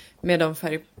med de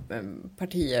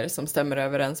färgpartier som stämmer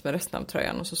överens med resten av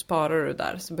tröjan, och så sparar du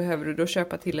där. Så behöver du då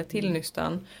köpa till ett till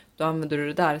nystan, då använder du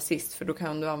det där sist, för då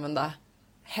kan du använda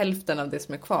hälften av det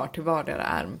som är kvar till vardera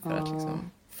ärm för att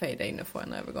liksom fejda in och få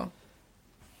en övergång.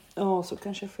 Ja, så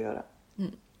kanske jag får göra.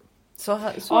 Så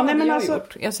hade jag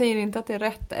gjort. Jag säger inte att det är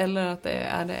rätt eller att det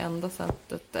är det enda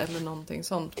sättet eller någonting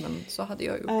sånt, men så hade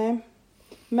jag gjort. Nej.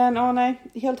 Men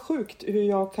helt sjukt hur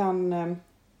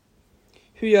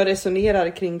jag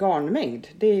resonerar kring garnmängd.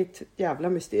 Det är ett jävla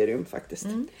mysterium faktiskt.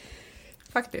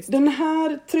 Faktiskt. Den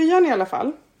här tröjan i alla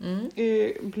fall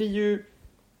blir ju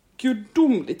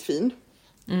gudomligt fin.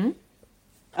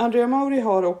 Andrea Mauri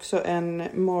har också en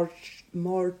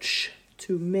March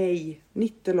to May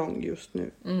knittelång just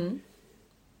nu.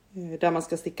 Där man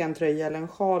ska sticka en tröja eller en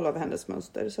sjal av hennes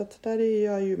mönster. Så att där är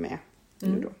jag ju med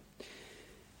nu då.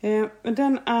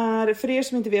 Den är, för er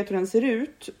som inte vet hur den ser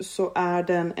ut, så är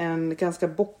den en ganska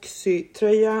boxig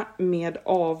tröja med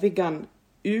avigan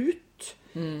ut.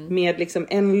 Med liksom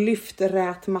en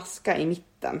lyfträt maska i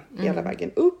mitten hela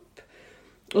vägen upp.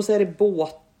 Och så är det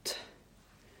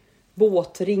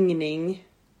båtringning.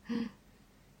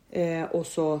 Och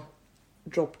så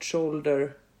dropped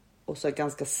shoulder. Och så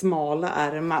ganska smala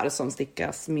ärmar som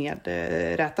stickas med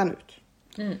rätan ut.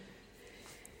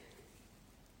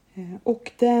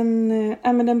 Och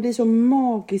den blir så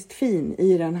magiskt fin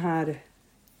i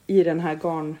den här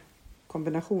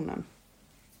garnkombinationen.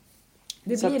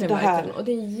 Det blir det verkligen. Och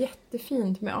det är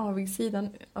jättefint med avigsidan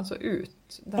alltså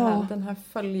ut. Den här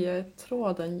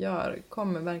följetråden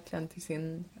kommer verkligen till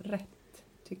sin rätt,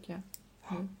 tycker jag.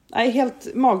 Det är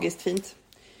helt magiskt fint.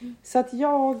 Så att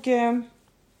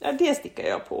det stickar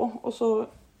jag på. Och så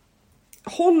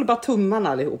håll bara tummarna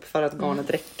allihop för att garnet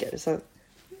räcker. Så,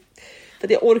 för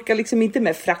att jag orkar liksom inte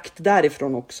med frakt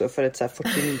därifrån också för ett så här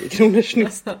 49 kronors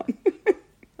nystan.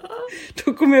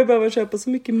 Då kommer jag behöva köpa så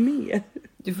mycket mer.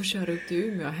 Du får köra upp till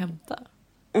Umeå och hämta.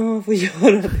 Ja, jag får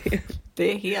göra det.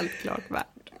 Det är helt klart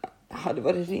värt. Ja, det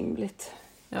var rimligt.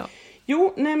 Ja.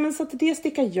 Jo, nej men så att det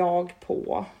stickar jag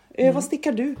på. Vad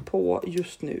stickar du på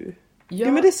just nu?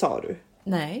 Ja, men det sa du.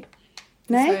 Nej.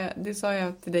 Det sa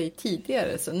jag till dig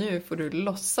tidigare, så nu får du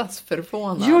låtsas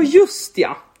förvånad. Ja, just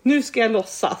ja. Nu ska jag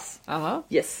låtsas. Aha.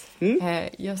 Yes.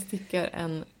 Jag stickar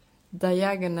en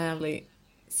diagonally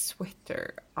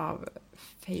sweater av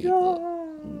Fable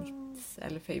Knits,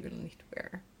 eller Fable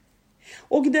Knitwear.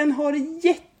 Och den har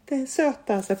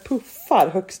jättesöta så här, puffar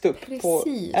högst upp. Precis, på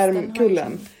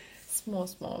ärmkullen. Små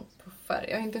puffar.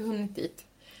 Jag har inte hunnit dit.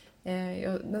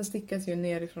 Den stickas ju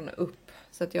nerifrån och upp.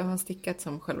 Så att jag har stickat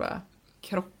som själva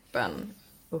kroppen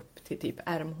upp till typ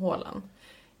ärmhålan.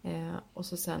 Och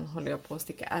så sen håller jag på att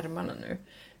sticka ärmarna nu.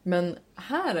 Men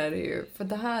här är det ju, för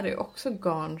det här är också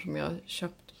garn som jag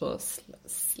köpt på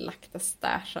Slakta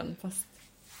Stashen fast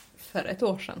för ett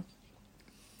år sedan.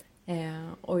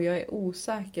 Och jag är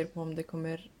osäker på om det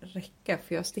kommer räcka,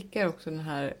 för jag stickar också den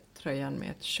här tröjan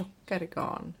med ett tjockare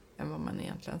garn än vad man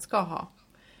egentligen ska ha.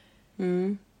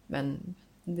 Men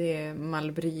det är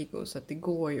Malbrigo, så att det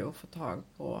går ju att få tag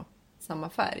på samma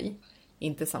färg.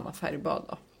 Inte samma färgbad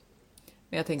då.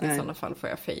 Men jag tänker i sådana fall får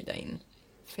jag fejda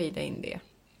in det.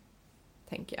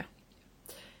 Tänker jag.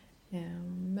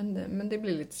 Men det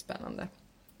blir lite spännande.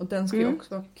 Och den ska ju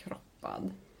också vara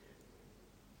kroppad.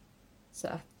 Så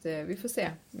att vi får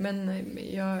se. Men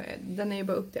den är ju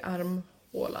bara upp till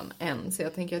armhålan än. Så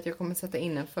jag tänker att jag kommer sätta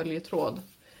in en följetråd.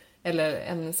 Eller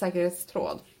en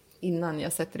säkerhetstråd. Innan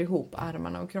jag sätter ihop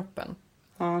armarna och kroppen.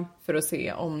 Ja. För att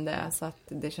se om det är så att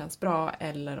det känns bra.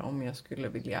 Eller om jag skulle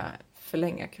vilja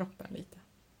förlänga kroppen lite.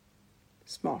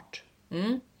 Smart.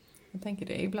 Jag tänker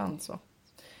det är ibland så.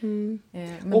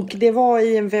 Och det var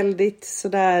i en väldigt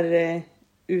sådär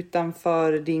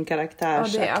utanför din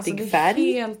karaktärsaktig färg.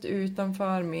 Det är helt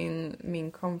utanför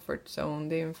min comfort zone.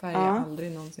 Det är en färg jag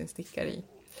aldrig någonsin stickar i.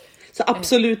 Så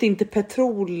absolut inte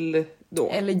petrol då?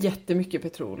 Eller jättemycket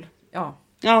petrol. Ja.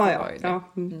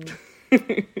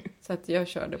 Så att jag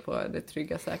körde på det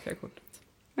trygga säkra kortet.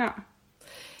 Ja.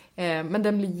 Men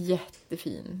den blir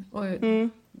jättefin. Och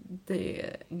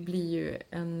det blir ju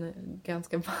en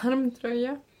ganska varm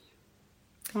tröja.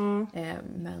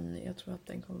 Men jag tror att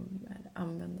den kommer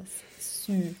användas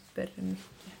supermycket.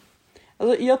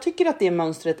 Alltså, jag tycker att det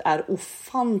mönstret är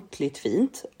ofantligt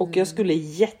fint. Och jag skulle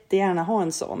jättegärna ha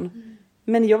en sån.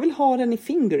 Men jag vill ha den i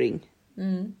fingering.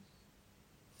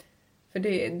 För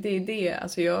det är det.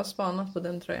 Alltså jag har spanat på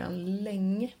den tröjan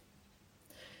länge.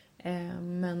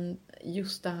 Men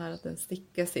just det här att den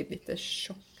stickas i lite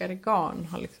tjockare garn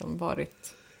har liksom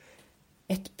varit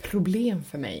ett problem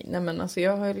för mig. Nej, men alltså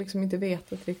jag har liksom inte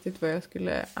vetat riktigt vad jag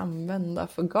skulle använda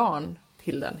för garn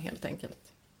till den helt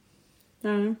enkelt.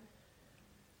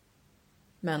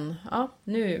 Men ja,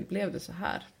 nu blev det så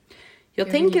här.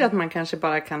 Jag tänker att man kanske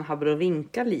bara kan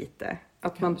habrovinka lite.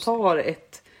 Att man tar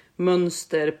ett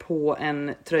mönster på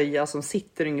en tröja som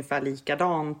sitter ungefär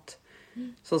likadant.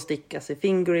 Som stickas i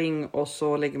fingering och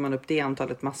så lägger man upp det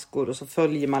antalet maskor och så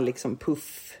följer man liksom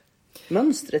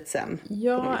puffmönstret sen.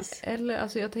 Ja, eller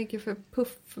alltså jag tänker för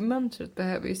puffmönstret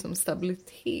behöver ju som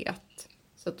stabilitet.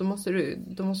 Så att då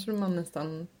måste man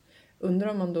nästan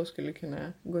undra om man då skulle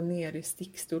kunna gå ner i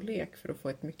stickstorlek för att få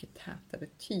ett mycket tätare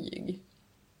tyg.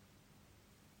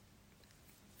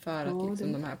 För att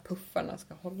liksom de här puffarna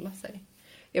ska hålla sig.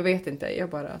 Jag vet inte, jag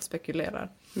bara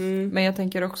spekulerar. Men jag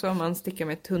tänker också om man stickar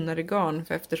med ett tunnare garn.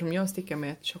 För eftersom jag stickar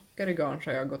med ett tjockare garn så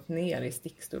har jag gått ner i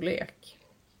stickstorlek.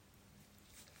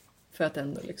 För att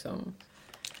ändå liksom...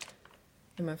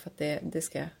 Ja, men för att det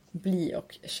ska bli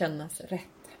och kännas rätt.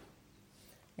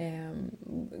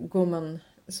 Går man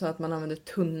så att man använder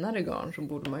tunnare garn så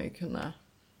borde man ju kunna...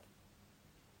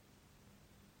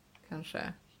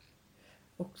 Kanske...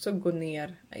 också gå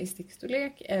ner i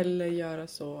stickstorlek eller göra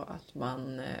så att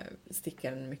man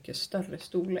stickar en mycket större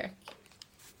storlek.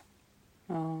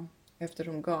 Ja.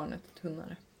 Eftersom garnet är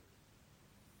tunnare.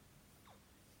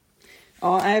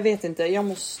 Ja, jag vet inte. Jag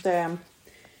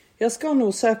Jag ska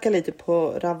nog söka lite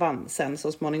på Ravan sen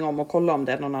så småningom och kolla om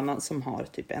det är någon annan som har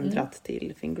typ ändrat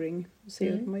till fingering. Och se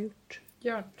hur de har gjort.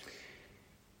 Gör.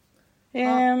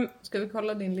 Ska vi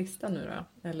kolla din lista nu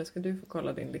då? Eller ska du få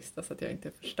kolla din lista så att jag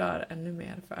inte förstör ännu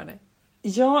mer för dig?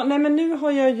 Ja, nej men nu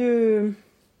har jag ju...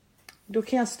 Då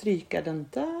kan jag stryka den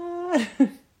där.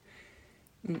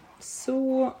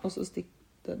 Så, och så stick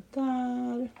det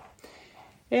där.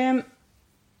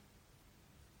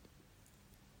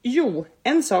 Jo,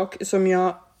 en sak som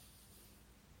jag...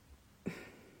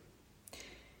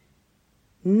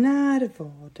 När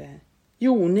var det?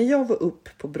 Jo, när jag var upp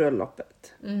på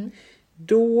bröllopet.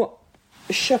 Då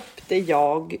köpte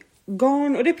jag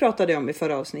garn, och det pratade jag om i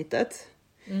förra avsnittet.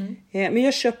 Men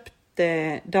jag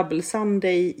köpte double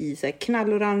sunday i så här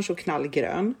knallorange och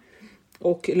knallgrön.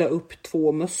 Och la upp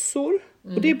 2 mössor.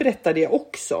 Och det berättade jag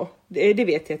också. Det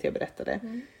vet jag att jag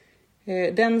berättade.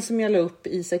 Den som jag la upp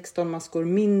i 16 maskor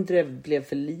mindre blev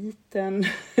för liten.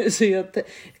 Så jag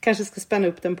kanske ska spänna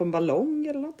upp den på en ballong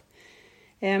eller något.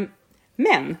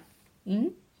 Men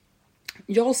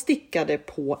jag stickade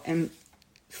på en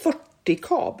 40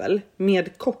 kabel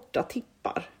med korta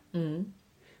tippar.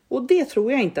 Och det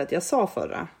tror jag inte att jag sa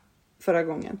förra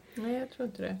gången. Nej, jag tror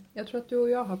inte det. Jag tror att du och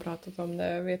jag har pratat om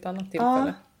det vid ett annat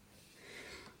tillfälle.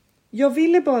 Jag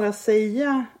ville bara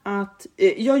säga att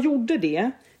jag gjorde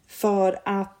det för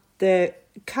att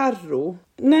Karro,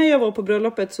 när jag var på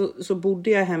bröllopet så bodde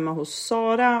jag hemma hos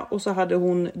Sara och så hade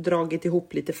hon dragit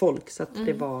ihop lite folk så att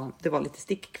det var lite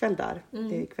stickkväll där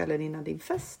kvällen innan din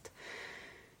fest.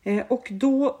 Och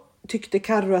då tyckte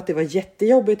Karro att det var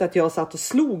jättejobbigt att jag satt och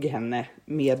slog henne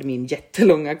med min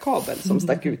jättelånga kabel som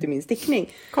stack ut i min stickning.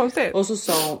 Konstigt. Och så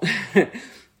sa hon,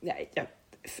 nej jag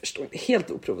förstår inte,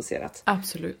 helt oprovocerat.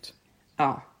 Absolut.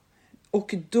 Ja.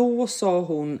 Och då sa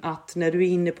hon att när du är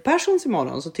inne på Perssons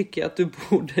imorgon så tycker jag att du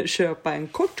borde köpa en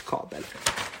kort kabel.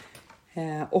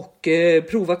 Och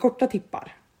prova korta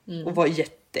tippar. Och var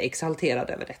jätteexalterad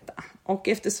över detta. Och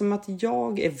eftersom att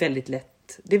jag är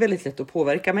det är väldigt lätt att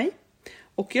påverka mig.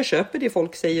 Och jag köper det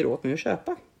folk säger åt mig att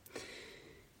köpa.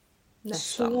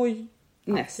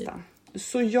 Nästan.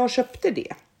 Så jag köpte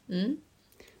det.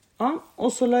 Ja,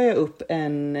 och så la jag upp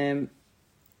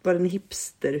var det en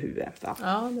hipsterhuvud? Va?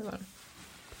 Ja, det var det.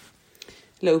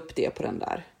 La upp det på den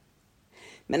där.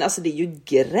 Men alltså det är ju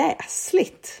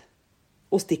gräsligt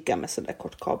att sticka med sån där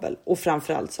kort kabel. Och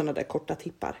framförallt såna där korta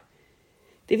tippar.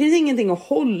 Det finns ingenting att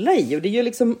hålla i. Och det gör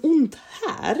liksom ont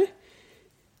här.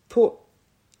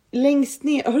 Längst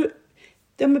ner.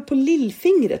 På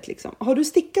lillfingret liksom. Har du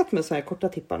stickat med så här korta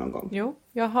tippar någon gång? Jo,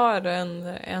 jag har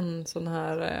en sån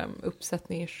här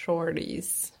uppsättning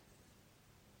shorties.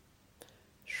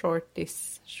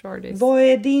 Vad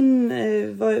är din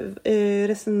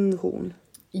recension?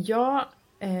 Ja,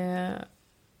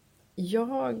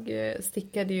 jag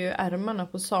stickade ju ärmarna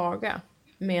på Saga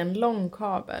med en lång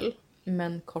kabel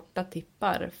men korta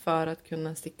tippar för att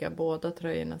kunna sticka båda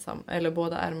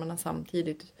båda ärmarna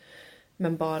samtidigt,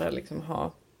 men bara liksom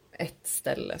ha ett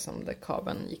ställe som där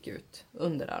kabeln gick ut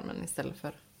under armen istället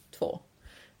för 2.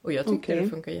 Och jag tycker det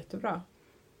funkar jättebra.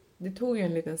 Det tog ju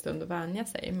en liten stund att vänja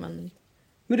sig, men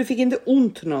du fick inte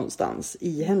ont någonstans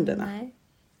i händerna? Nej.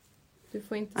 Du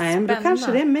får inte spänna. Men då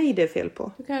kanske det är mig det är fel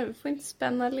på. Du får inte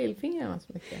spänna lillfingrarna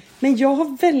så mycket. Men jag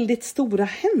har väldigt stora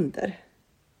händer.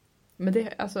 Men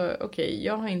det, alltså okej,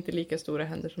 jag har inte lika stora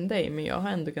händer som dig, men jag har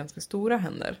ändå ganska stora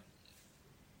händer.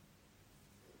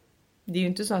 Det är ju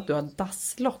inte så att du har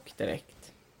dasslock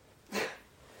direkt.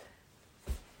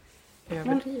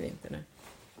 Överdriv inte nu.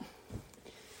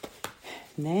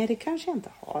 Nej, det kanske jag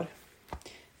inte har.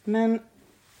 Men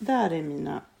där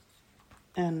är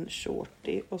en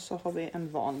shorty och så har vi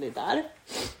en vanlig där.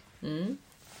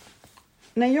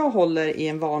 När jag håller i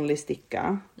en vanlig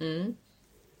sticka.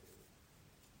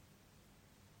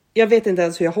 Jag vet inte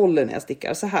ens hur jag håller när jag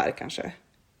stickar. Så här kanske.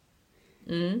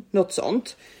 Något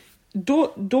sånt.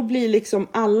 Då blir liksom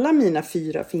alla mina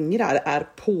 4 fingrar är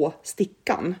på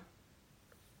stickan.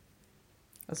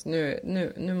 Alltså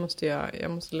nu måste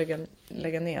jag måste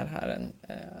lägga ner här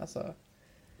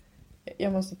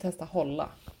jag måste testa hålla.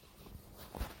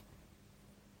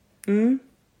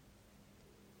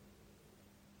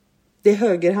 Det är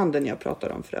högerhanden jag pratar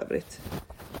om för övrigt.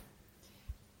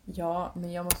 Ja,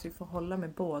 men jag måste ju få hålla med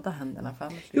båda händerna.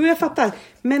 För jo, jag fattar.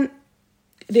 Men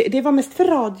det var mest för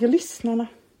radiolyssnarna.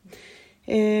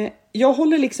 Jag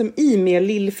håller liksom i med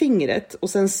lillfingret och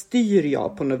sen styr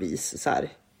jag på något vis så här,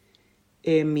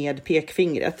 med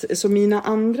pekfingret. Så mina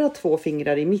andra 2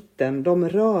 fingrar i mitten, de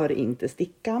rör inte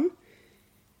stickan.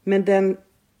 Men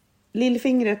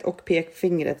lillfingret och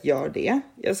pekfingret gör det.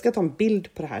 Jag ska ta en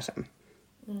bild på det här sen.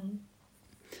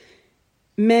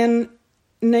 Men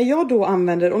när jag då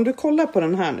använder, om du kollar på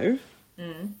den här nu.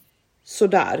 Så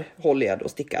där håller jag då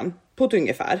stickan på ett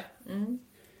ungefär.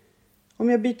 Om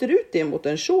jag byter ut det mot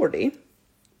en shorty.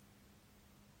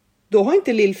 Då har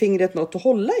inte lillfingret något att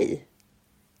hålla i.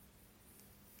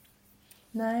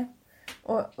 Nej.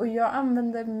 Och jag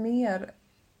använder mer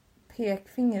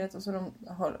pekfingret och så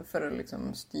för att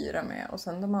liksom styra med. Och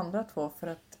sen de andra två för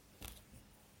att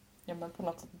på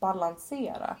något sätt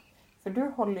balansera. För du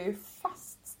håller ju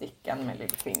fast stickan med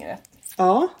lillfingret.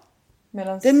 Ja.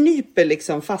 Den nyper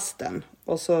liksom fast den.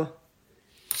 Och så...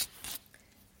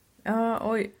 Ja,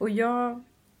 och jag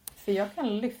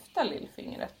kan lyfta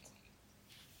lillfingret.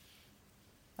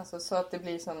 Alltså så att det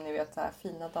blir som ni vet så här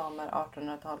fina damer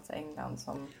 1800-tals England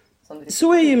som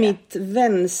så är ju mitt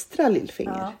vänstra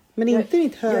lillfinger. Ja. Men inte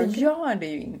mitt högra. Jag gör det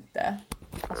ju inte.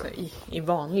 Alltså i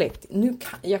vanligt.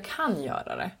 Jag kan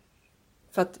göra det.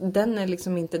 För att den är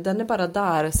liksom inte, den är bara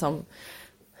där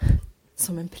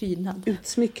som en prydnad.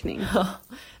 Utsmyckning. Ja.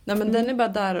 Nej men den är bara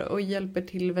där och hjälper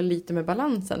till väl lite med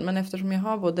balansen. Men eftersom jag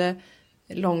har både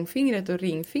långfingret och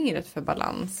ringfingret för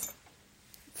balans.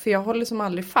 För jag håller som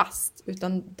aldrig fast.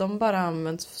 Utan de bara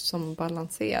används som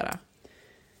balansera.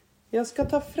 Jag ska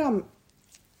ta fram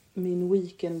min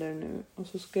weekender nu. Och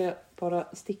så ska jag bara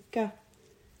sticka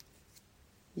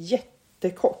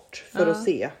jättekort för att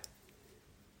se.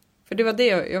 För det var det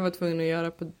jag var tvungen att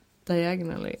göra på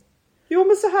diagonally. Jo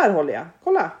men så här håller jag.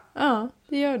 Kolla. Ja,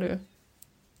 det gör du.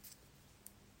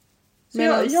 Så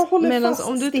jag håller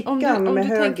fast stickan med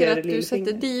höger lillfinger. Om du tänker att du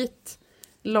sätter dit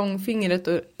långfingret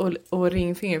och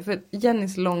ringfingret. För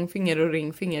Jennys långfinger och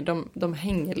ringfinger, de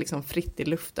hänger liksom fritt i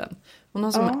luften. Hon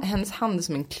har hennes hand är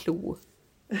som en klo.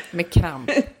 Med kramp.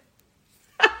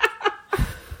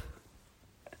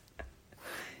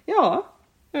 Ja.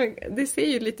 Det ser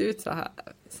ju lite ut så här.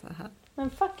 Men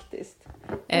faktiskt.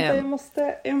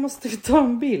 Jag måste ta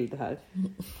en bild här.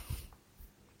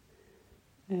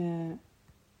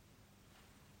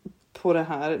 På det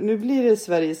här. Nu blir det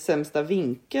Sveriges sämsta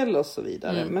vinkel och så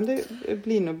vidare. Men det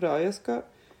blir nog bra. Jag ska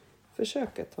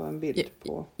försöka ta en bild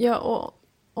på. Ja, och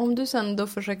om du sen då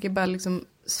försöker bara liksom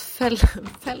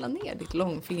fälla ner ditt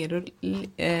långfinger och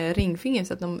ringfinger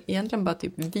så att de egentligen bara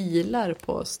typ vilar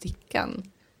på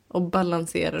stickan och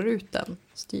balanserar ut den,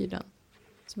 styr den.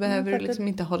 Så behöver du liksom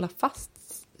inte hålla fast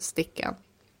stickan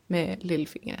med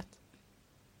lillfingret.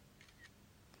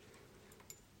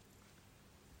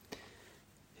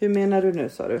 Hur menar du nu,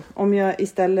 sa du? Om jag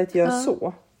istället gör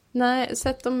så? Nej,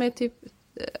 sätt dem med typ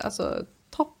alltså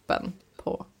toppen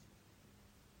på.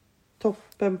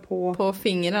 Toppen på? På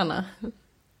fingrarna.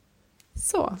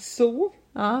 Så. Så?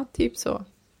 Ja, typ så.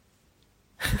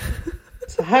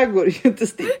 Så här går det ju inte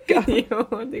sticka.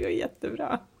 Jo, det går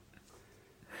jättebra.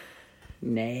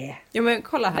 Nej. Jo, men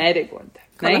kolla här. Nej, det går inte.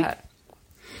 Kolla här.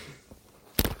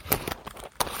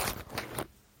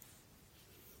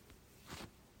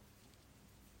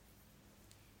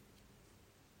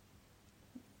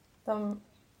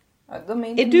 De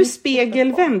är du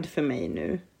spegelvänd för mig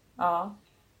nu? Ja.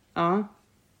 Ja.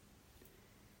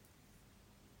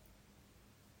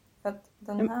 Att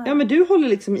den här... Ja, men du håller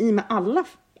liksom i med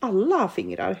alla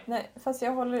fingrar. Nej, fast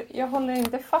jag håller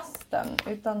inte fast den.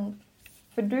 Utan,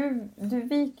 för du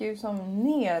viker ju som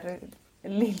ner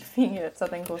lillfingret så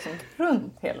att den går som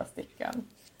runt hela stickan.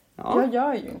 Ja. Jag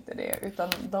gör ju inte det. Utan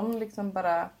de liksom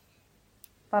bara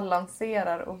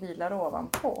balanserar och vilar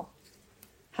ovanpå.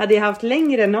 Hade jag haft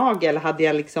längre nagel hade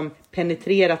jag liksom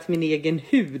penetrerat min egen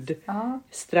hud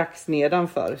strax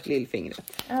nedanför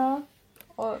lillfingret. Ja.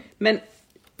 Men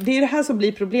det är det här som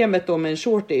blir problemet då med en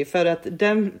shorty. För att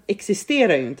den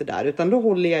existerar ju inte där. Utan då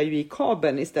håller jag ju i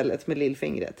kabeln istället med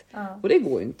lillfingret. Ja. Och det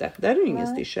går ju inte. Där är det ingen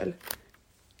styrsel.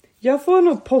 Jag får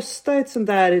nog posta ett sånt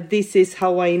där This is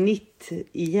how I knit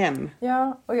igen.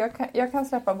 Ja, och jag kan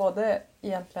släppa både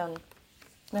egentligen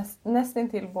nästan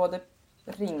till både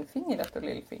ringfingret och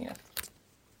lillfingret.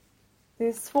 Det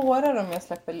är svårare om jag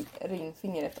släpper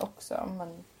ringfingret också.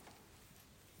 Men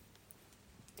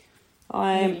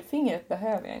lillfingret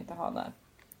behöver jag inte ha där.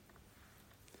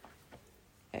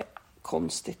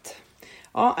 Konstigt.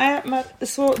 Ja, men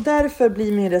så därför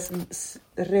blir min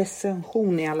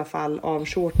recension i alla fall av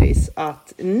shorties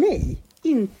att nej,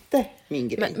 inte min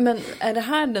grej. Men är det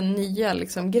här den nya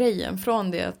liksom grejen?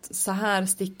 Från det att så här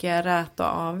stickar jag rät och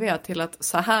aviga till att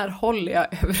så här håller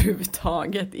jag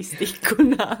överhuvudtaget i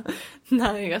stickorna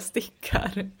när jag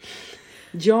stickar?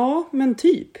 Ja, men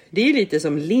typ. Det är lite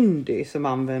som Lindy som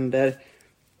använder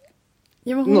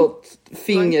något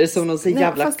finger som någon sån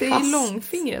jävla kast. Fast det är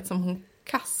långfingret som hon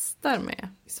kastar med.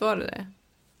 Visst var det?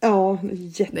 Ja,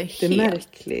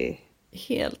 jättemärklig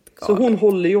Helt galet. Så hon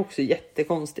håller ju också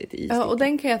jättekonstigt i stickan. Ja, och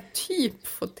den kan jag typ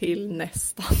få till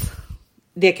nästan.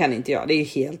 Det kan inte jag, det är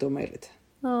helt omöjligt.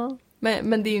 Ja.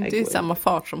 Men det är ju inte i samma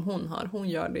fart som hon har. Hon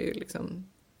gör det ju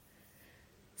liksom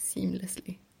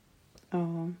seamlessly.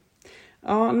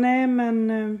 Ja, nej men...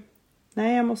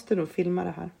 Nej, jag måste nog filma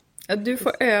det här. Ja, du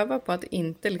får öva på att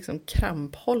inte liksom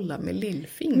kramphålla med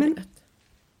lillfingret. Men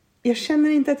jag känner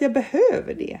inte att jag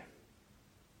behöver det.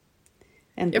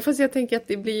 Ja, fast jag tänker att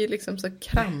det blir liksom så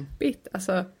krampigt.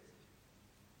 Alltså...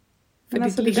 Men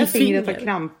alltså det där fingret har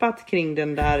krampat kring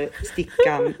den där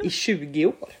stickan i 20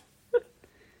 år.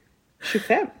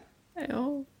 25.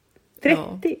 Ja. 30.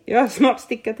 Ja. Jag har snart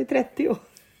stickat i 30 år.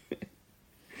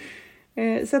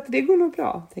 Så att det går nog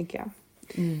bra, tänker jag.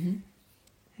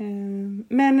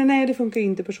 Men nej, det funkar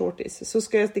inte på shorties. Så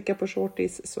ska jag sticka på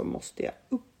shorties så måste jag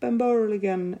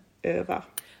uppenbarligen öva.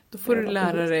 Då får du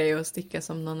lära dig att sticka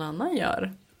som någon annan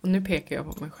gör. Och nu pekar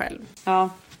jag på mig själv. Ja.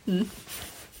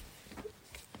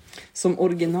 Som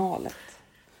originalet.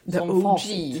 The som OG.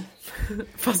 Facit.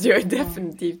 Fast jag är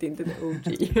definitivt inte the OG.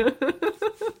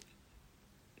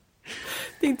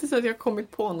 Det är inte så att jag har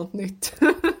kommit på något nytt.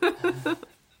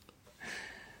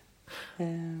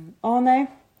 Nej.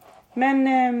 Men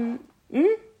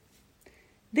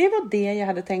det var det jag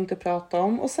hade tänkt att prata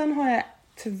om. Och sen har jag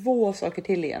 2 saker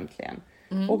till egentligen.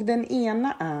 Och den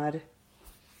ena är,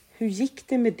 hur gick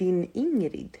det med din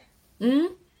Ingrid?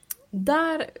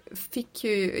 Där fick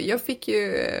jag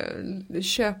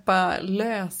köpa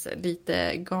lös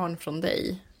lite garn från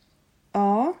dig.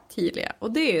 Ja. Tidigare.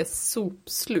 Och det är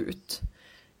sopslut.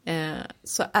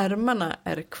 Så ärmarna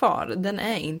är kvar. Den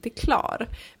är inte klar.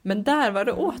 Men där var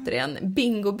det återigen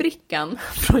bingobrickan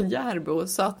från Järbo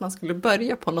sa att man skulle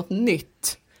börja på något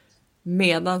nytt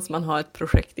medan man har ett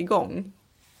projekt igång.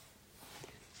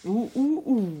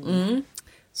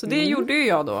 Så det gjorde ju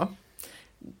jag då.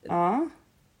 Ja.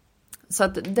 Så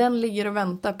att den ligger och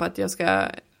väntar på att jag ska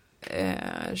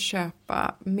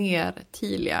köpa mer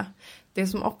Tilia. Det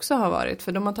som också har varit,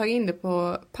 för de har tagit in det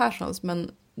på Perssons,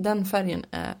 men den färgen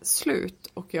är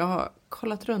slut. Och jag har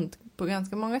kollat runt på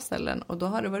ganska många ställen och då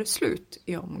har det varit slut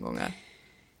i omgångar.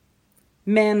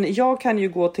 Men jag kan ju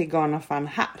gå till garnaffären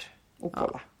här och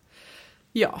kolla.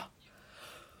 Ja.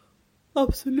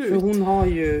 Absolut. För hon har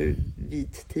ju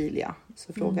vit Tilia.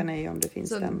 Så frågan är ju om det finns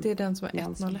så den. Det är den som är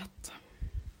 101.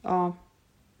 Ja.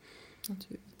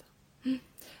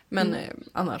 Men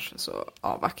annars så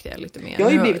avvaktar jag lite mer. Jag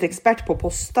har ju blivit expert på att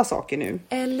posta saker nu.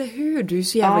 Eller hur? Du är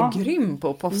så jävla grym på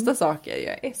att posta saker.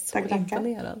 Jag är så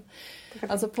imponerad.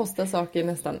 Alltså posta saker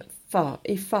nästan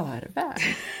i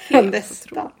förväg.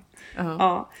 Nästan.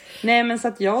 Ja. Nej, men så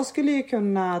att jag skulle ju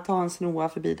kunna ta en snoa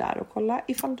förbi där och kolla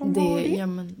ifall de har det. Ja,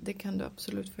 men det kan du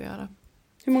absolut få göra.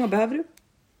 Hur många behöver du?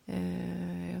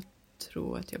 Jag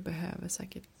tror att jag behöver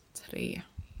säkert 3.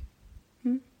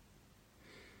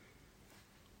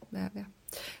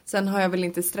 Sen har jag väl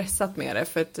inte stressat med det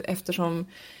för att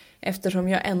eftersom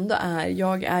jag ändå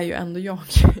är ju ändå jag.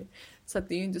 Så att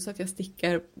det är ju inte så att jag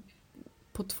stickar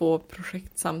på 2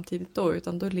 projekt samtidigt då,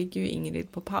 utan då ligger ju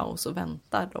Ingrid på paus och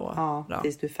väntar då. Ja,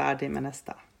 tills du är färdig med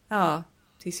nästa. Ja,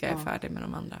 tills jag är färdig med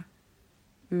de andra.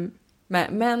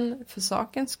 Men för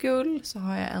sakens skull så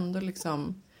har jag ändå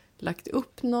liksom lagt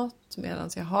upp något medan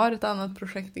jag har ett annat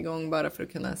projekt igång bara för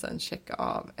att kunna sen checka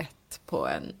av ett på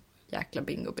en jäkla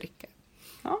bingobricka.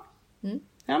 Ja.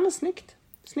 Ja, men snyggt.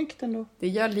 Snyggt ändå. Det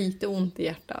gör lite ont i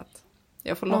hjärtat.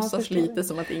 Jag får låtsas lite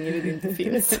som att Ingrid inte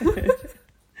finns.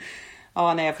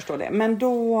 Ja, nej, jag förstår det. Men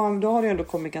då har du ändå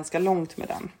kommit ganska långt med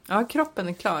den. Ja, kroppen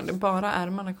är klar. Det är bara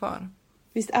ärmarna kvar.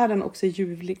 Visst är den också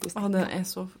ljuvlig? Ja, den är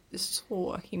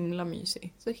så himla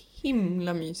mysig. Så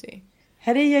himla mysig.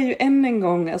 Här är jag ju än en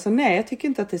gång. Alltså nej, jag tycker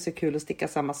inte att det är så kul att sticka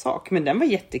samma sak. Men den var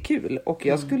jättekul. Och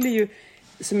jag skulle ju,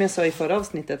 som jag sa i förra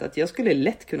avsnittet, att jag skulle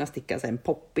lätt kunna sticka så en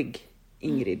poppig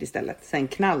Ingrid istället. Så en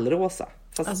knallrosa.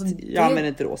 Fast alltså, jag använder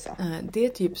inte rosa. Det är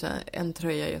typ så här en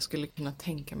tröja jag skulle kunna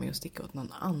tänka mig att sticka åt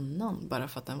någon annan. Bara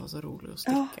för att den var så rolig att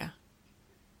sticka. Ja.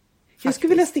 Jag skulle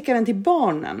vilja sticka den till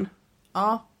barnen.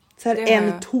 Ja. Så här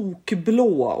en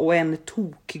tokblå och en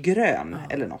tokgrön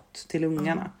eller något till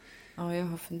ungarna. Ja, jag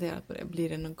har funderat på det. Blir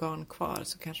det någon garn kvar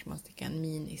så kanske man stickar en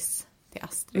minis till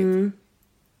Astrid.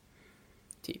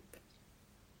 Typ.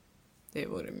 Det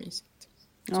vore mysigt.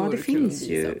 Ja, det finns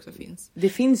ju. Det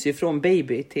finns ju från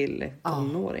baby till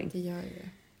tonåring. Det gör det.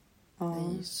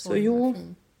 Ja, så jo.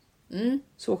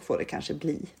 Så får det kanske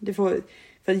bli.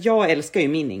 För jag älskar ju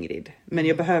min Ingrid. Men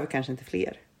jag behöver kanske inte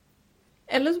fler.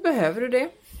 Eller så behöver du det.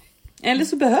 Eller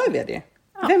så behöver jag det.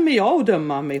 Ja. Vem är jag att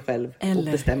döma mig själv och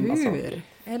bestämma saker?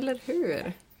 Eller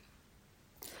hur?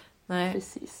 Nej,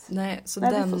 precis. Nej, så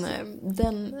Nej,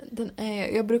 den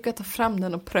är... Jag brukar ta fram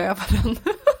den och pröva den.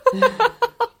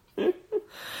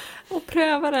 Och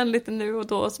pröva den lite nu och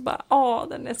då. Och så bara,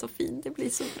 den är så fin. Det blir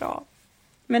så bra.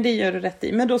 Men det gör du rätt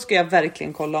i. Men då ska jag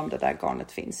verkligen kolla om det där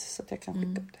garnet finns. Så att jag kan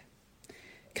skicka upp det.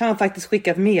 Kan faktiskt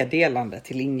skicka ett meddelande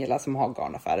till Ingela som har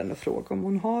garnaffären och fråga om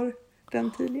hon har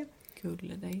den tydligen.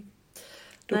 Gulle dig.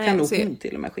 Då kan nog hon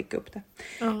till och med skicka upp det.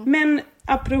 Men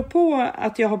apropå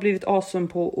att jag har blivit awesome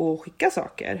på att skicka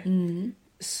saker.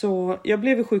 Så jag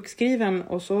blev sjukskriven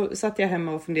och så satt jag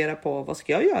hemma och funderade på vad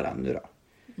ska jag göra nu då?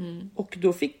 Och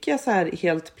då fick jag så här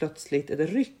helt plötsligt ett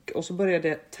ryck och så började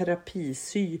jag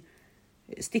terapisy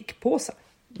stickpåsar.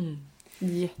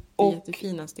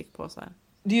 Jättefina stickpåsar.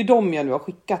 Det är ju de jag nu har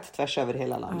skickat tvärs över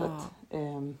hela landet.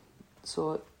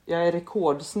 Så jag är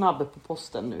rekordsnabb på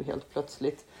posten nu helt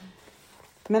plötsligt.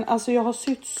 Men alltså jag har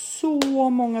sytt så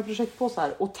många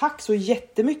projektpåsar. Och tack så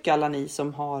jättemycket alla ni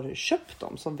som har köpt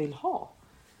dem, som vill ha.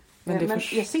 Men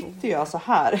jag sitter ju alltså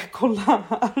här, kolla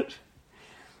här.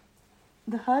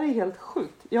 Det här är helt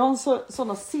sjukt. Jag har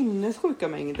sådana sinnessjuka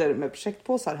mängder med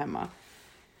projektpåsar hemma.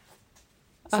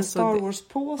 Alltså Star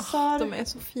Wars-påsar. De är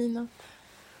så fina.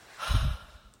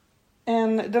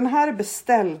 Den här är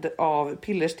beställd av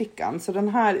Pillerstickan. Så den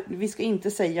här, vi ska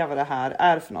inte säga vad det här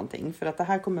är för någonting. För att det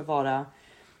här kommer vara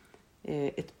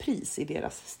ett pris i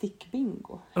deras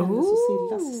stickbingo. Hennes och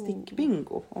Sillas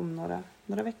stickbingo om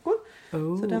några veckor.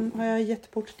 Så den har jag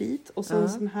gett bort dit. Och så en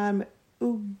sån här med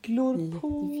ugglor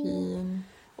på. Jättefin.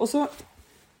 Och så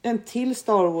en till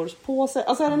Star Wars-påse.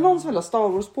 Alltså är det någon som vill ha Star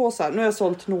Wars-påsar? Nu har jag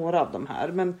sålt några av de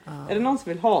här. Men är det någon som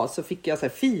vill ha, så fick jag så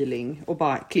här feeling. Och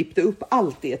bara klippte upp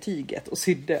allt det tyget. Och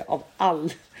sydde av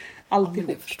allt.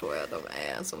 Det förstår jag, de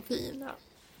är så fina.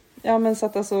 Ja, men så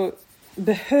att alltså,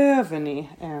 behöver ni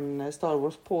en Star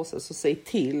Wars-påse så säg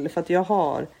till. För att jag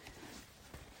har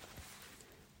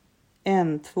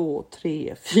 1, 2,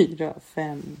 3, 4,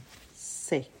 5,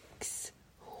 6,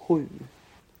 7.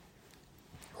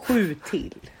 7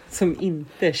 till som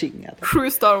inte är kingade.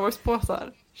 7 Star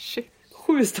Wars-påsar. Shit.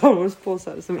 7 Star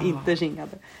Wars-påsar som inte är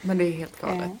kingade. Men det är helt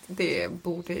galet. Det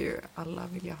borde ju alla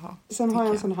vilja ha. Sen har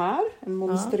jag en sån här. En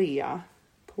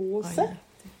Monstrea-påse.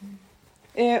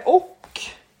 Och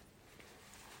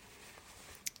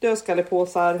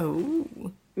dödskallepåsar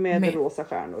med rosa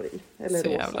stjärnor i. Eller så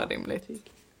rosa. Jävla rimligt.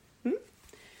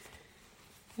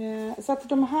 Så att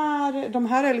de här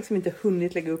har jag liksom inte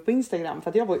hunnit lägga upp på Instagram. För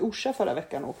att jag var i Orsa förra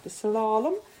veckan och åkte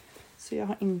slalom. Så jag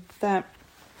har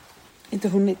inte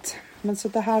hunnit. Men så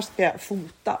det här ska jag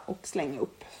fota och slänga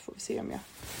upp. Får vi se om jag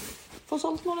får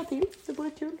sålt några till. Det vore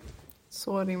kul.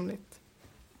 Så rimligt.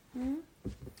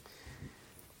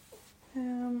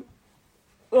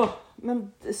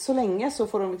 Men så länge så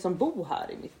får de liksom bo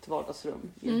här i mitt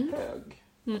vardagsrum. I en hög.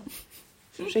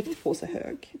 Projektpåse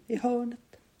hög i hörnet.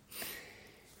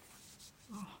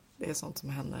 Det är sånt som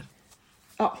händer.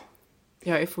 Ja.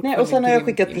 Jag är fortfarande och sen har jag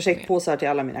skickat projektpåsar till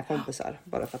alla mina kompisar.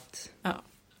 Bara för att... Ja.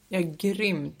 Jag är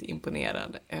grymt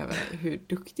imponerad över hur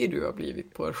duktig du har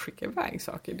blivit på att skicka iväg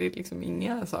saker. Det är liksom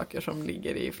inga saker som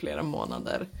ligger i flera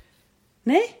månader.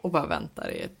 Nej. Och bara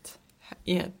väntar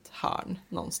i ett hörn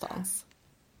någonstans.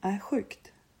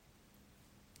 Sjukt.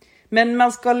 Men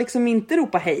man ska liksom inte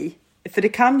ropa hej. För det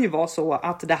kan ju vara så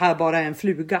att det här bara är en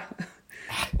fluga.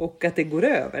 Och att det går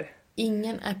över.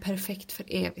 Ingen är perfekt för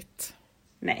evigt.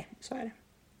 Nej, så är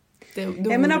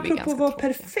det. Men apropå vara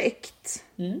perfekt.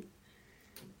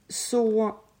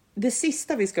 Så det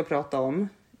sista vi ska prata om.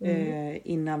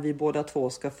 Innan vi båda två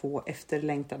ska få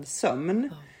efterlängtad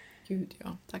sömn. Gud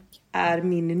ja, tack. Är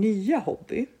min nya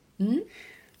hobby.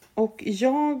 Och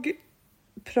jag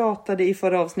pratade i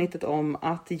förra avsnittet om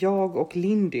att jag och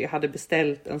Lindy hade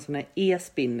beställt en sån här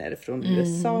e-spinner från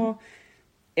USA.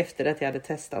 Efter att jag hade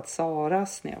testat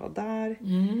Saras när jag var där.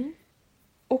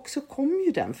 Och så kom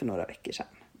ju den för några veckor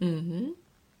sedan.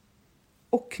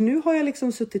 Och nu har jag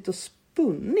liksom suttit och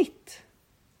spunnit.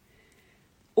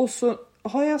 Och så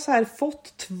har jag så här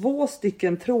fått 2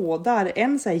 stycken trådar.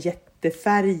 En så här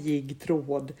jättefärgig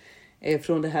tråd.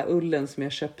 Från det här ullen som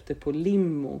jag köpte på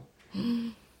Limo.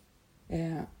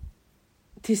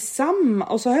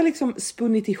 Tillsammans. Och så har jag liksom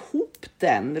spunnit ihop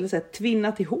den. Eller så här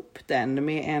tvinnat ihop den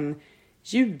med en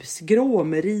ljusgrå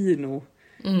merino.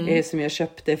 Som jag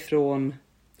köpte från...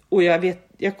 Och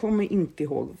jag kommer inte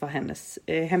ihåg vad hennes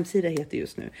hemsida heter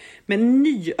just nu. Men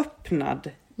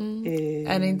nyöppnad.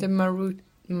 Är det inte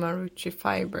Marucci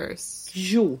Fibers?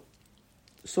 Jo,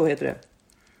 så heter det.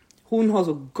 Hon har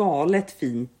så galet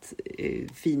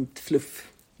fint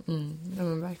fluff. Ja,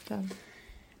 men verkligen.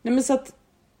 Nej, men så att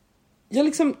jag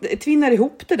liksom tvinnar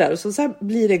ihop det där och så här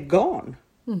blir det garn.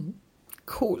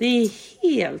 Coolt. Det är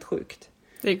helt sjukt.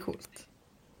 Det är coolt.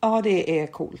 Ja, det är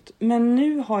coolt. Men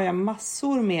nu har jag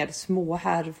massor med små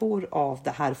härvor av det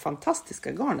här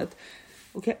fantastiska garnet.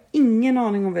 Och jag har ingen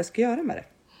aning om vad jag ska göra med det.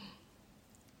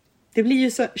 Det blir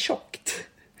ju så tjockt.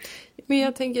 Men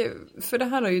jag tänker, för det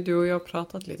här har ju du och jag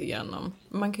pratat lite grann om.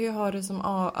 Man kan ju ha det som,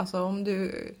 alltså om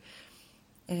du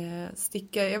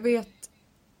stickar, jag vet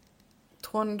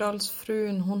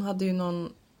Tornedalsfrun, hon hade ju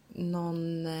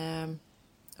någon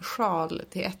sjal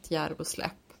till ett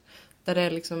järvosläpp. Där det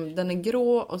är liksom, den är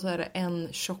grå och så är det en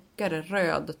tjockare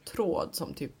röd tråd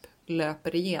som typ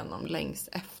löper igenom längst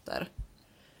efter.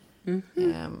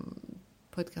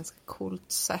 På ett ganska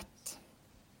coolt sätt.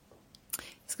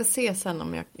 Jag ska se sen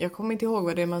om jag kommer inte ihåg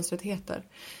vad det mönstret heter.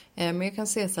 Men jag kan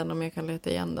se sen om jag kan leta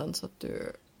igen den så att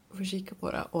du får kika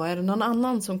på det. Och är det någon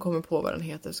annan som kommer på vad den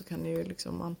heter så kan ni ju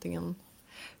liksom antingen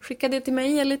skicka det till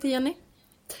mig eller till Jenny.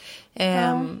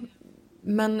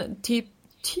 Men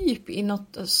typ i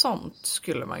något sånt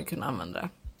skulle man kunna använda.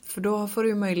 För då får du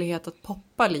ju möjlighet att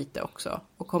poppa lite också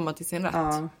och komma till sin rätt.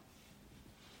 Ja.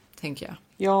 Tänker jag.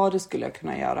 Ja, det skulle jag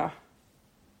kunna göra.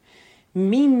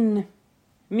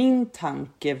 Min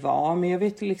tanke var, men jag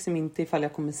vet liksom inte ifall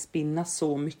jag kommer spinna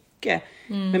så mycket.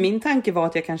 Men min tanke var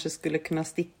att jag kanske skulle kunna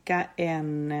sticka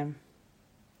en...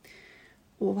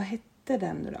 vad hette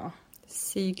den nu då?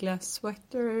 Seaglass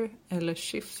sweater eller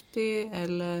shifty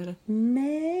eller...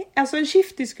 Nej, alltså en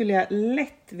shifty skulle jag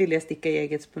lätt vilja sticka i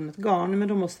eget spunnet garn. Men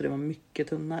då måste det vara mycket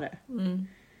tunnare.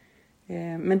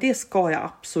 Men det ska jag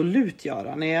absolut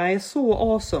göra när jag är så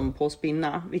awesome på att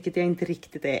spinna. Vilket jag inte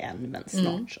riktigt är än, men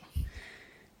snart så.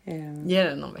 Ge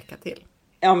det någon vecka till.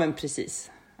 Ja, men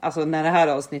precis. Alltså när det här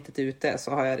avsnittet är ute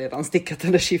så har jag redan stickat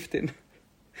den där shiftin.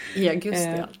 I augusti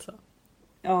alltså.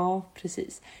 Ja,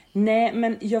 precis. Nej,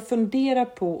 men jag funderar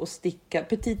på att sticka.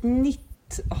 Petit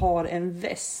Knit har en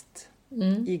väst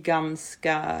i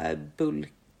ganska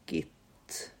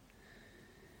bulkigt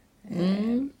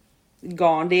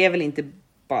garn. Det är väl inte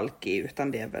bulky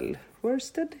utan det är väl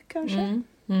worsted kanske.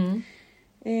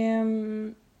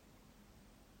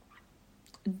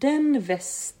 Den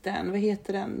västen, vad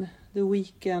heter den? The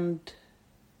Weekend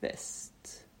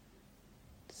väst.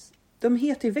 De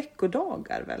heter ju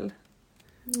veckodagar väl?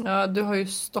 Ja, du har ju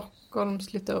Stockholm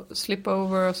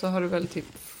slipover och så har du väl typ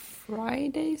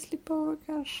Friday slipover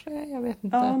kanske? Jag vet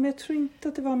inte. Ja, men jag tror inte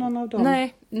att det var någon av dem.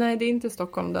 Nej, det är inte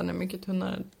Stockholm. Den är mycket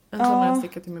tunnare. En sån har jag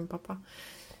stickat till min pappa.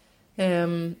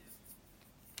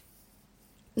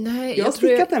 Nej, jag har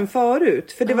stickat den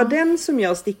förut. För det var den som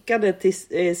jag stickade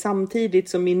till, samtidigt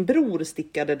som min bror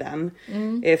stickade den.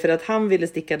 För att han ville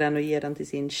sticka den och ge den till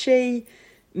sin tjej.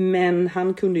 Men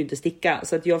han kunde ju inte sticka.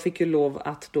 Så att jag fick ju lov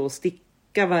att då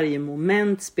sticka varje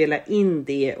moment. Spela in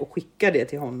det och skicka det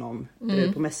till honom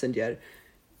på Messenger.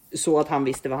 Så att han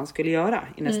visste vad han skulle göra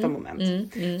i nästa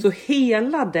moment. Så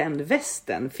hela den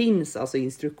västen finns alltså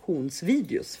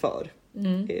instruktionsvideos för.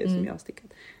 Som jag har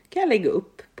stickat. Kan jag lägga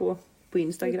upp på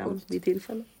Instagram vid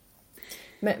tillfälle.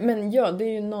 Men ja, det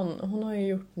är ju hon har ju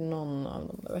gjort någon av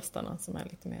de där västarna som är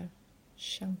lite mer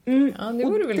känd. Ja, det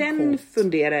vore väl den coolt.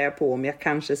 Funderar jag på om jag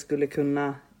kanske skulle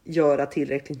kunna göra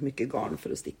tillräckligt mycket garn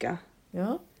för att sticka.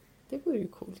 Ja, det vore ju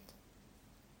coolt.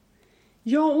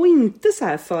 Ja, och inte så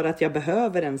här för att jag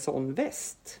behöver en sån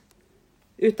väst.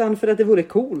 Utan för att det vore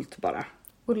coolt bara.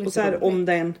 Och så här,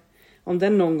 om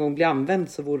den någon gång blir använd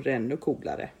så vore det ännu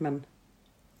coolare. Men,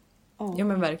 ja,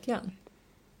 men verkligen.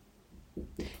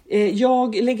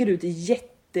 Jag lägger ut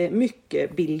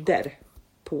jättemycket bilder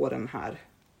på den här.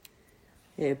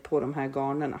 På de här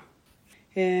garnerna.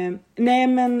 Nej,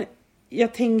 men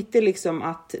jag tänkte liksom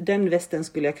att den västen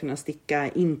skulle jag kunna sticka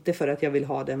inte för att jag vill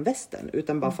ha den västen.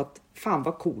 Utan bara för att fan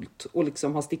vad coolt. Och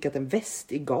liksom ha stickat en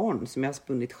väst i garn som jag har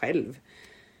spunnit själv.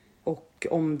 Och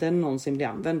om den någonsin blir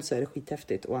använd så är det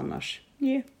skithäftigt. Och annars,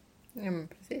 ja men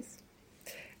precis.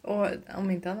 Och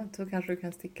om inte annat så kanske du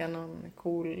kan sticka någon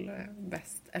cool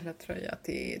väst eller tröja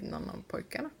till någon av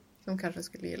pojkarna. Som kanske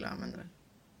skulle gilla att använda den.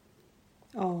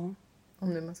 Ja. Om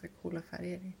det är massa coola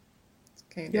färger i.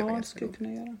 Ja, skulle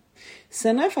kunna göra.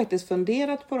 Sen har jag faktiskt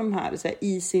funderat på de här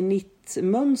easy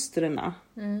knit-mönstren.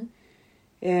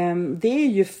 Det är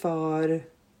ju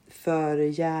för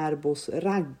Järbos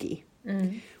raggi.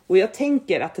 Och jag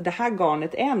tänker att det här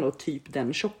garnet är nog typ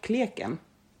den tjockleken.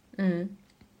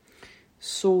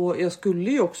 Så jag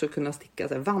skulle ju också kunna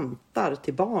sticka vantar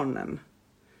till barnen.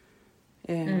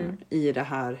 I det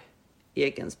här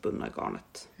egenspunna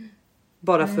garnet.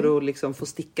 Bara för att liksom få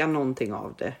sticka någonting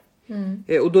av det.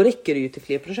 Och då räcker det ju till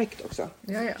fler projekt också.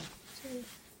 Ja.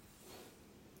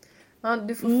 Ja,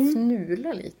 du får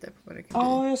fnula lite på vad det kan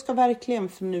bli. Ja, jag ska verkligen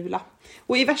fnula.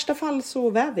 Och i värsta fall så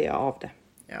väver jag av det.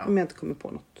 Ja. Om jag inte kommer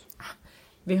på något.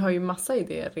 Vi har ju massa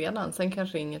idéer redan. Sen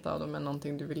kanske inget av dem är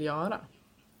någonting du vill göra.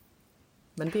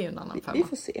 Men det är en annan femma. Vi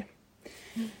får se.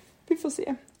 Vi får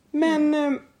se. Men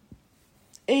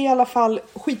är i alla fall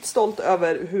skitstolt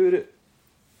över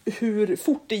hur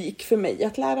fort det gick för mig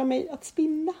att lära mig att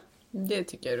spinna. Det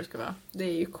tycker jag du ska vara. Det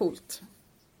är ju coolt.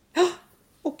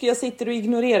 Och jag sitter och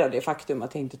ignorerar det faktum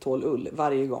att jag inte tål ull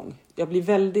varje gång. Jag blir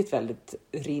väldigt, väldigt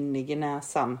rinnig i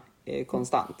näsan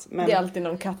konstant. Men... Det är alltid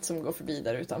någon katt som går förbi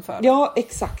där utanför. Ja,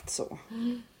 exakt så.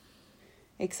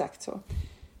 Exakt så.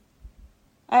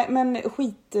 Nej, men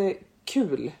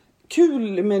skitkul.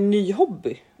 Kul med en ny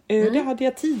hobby. Det hade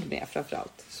jag tid med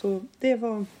framförallt. Så det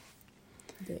var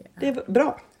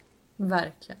bra.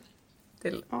 Verkligen. Det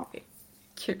är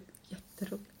kul.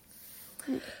 Jätteroligt.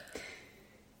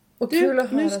 Och kul att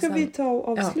höra nu ska vi ta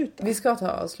och avsluta. Ja, vi ska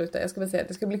ta och avsluta. Jag ska bara säga att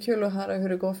det ska bli kul att höra hur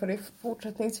det går för dig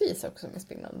fortsättningsvis också med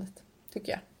spinnandet.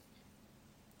 Tycker jag.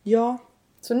 Ja.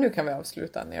 Så nu kan vi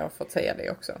avsluta när jag har fått säga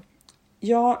det också.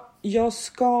 Ja, jag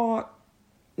ska...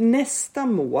 Nästa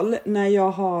mål när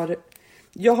jag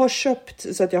har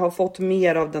köpt så att jag har fått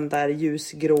mer av den där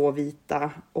ljusgrå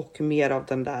vita och mer av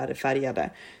den där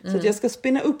färgade. Så att jag ska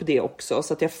spinna upp det också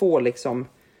så att jag får liksom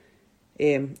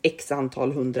x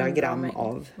antal 100 gram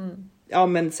av ja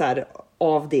men så här,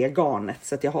 av det garnet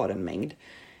så att jag har en mängd.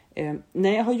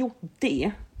 När jag har gjort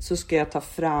det så ska jag ta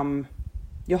fram,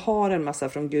 jag har en massa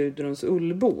från Gudruns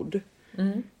ullbord.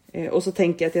 Och så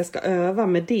tänker jag att jag ska öva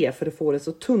med det för att få det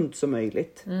så tunt som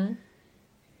möjligt.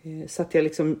 Så att jag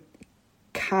liksom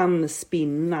kan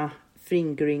spinna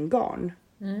fingering garn.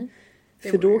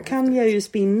 För då kan jag ju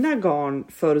spinna garn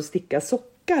för att sticka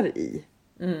sockar i.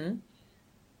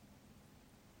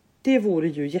 Det vore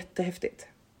ju jättehäftigt.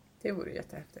 Det vore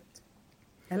jättehäftigt.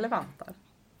 Eller vantar.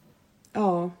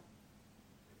 Ja.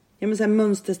 Ja men så här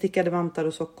mönsterstickade vantar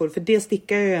och sockor. För det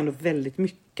stickar jag ju ändå väldigt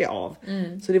mycket av.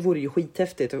 Så det vore ju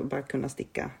skithäftigt att bara kunna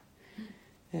sticka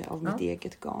av mitt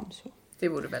eget garn. Så. Det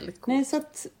vore väldigt coolt. Nej, så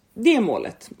att det är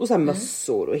målet. Och så här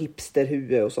mössor och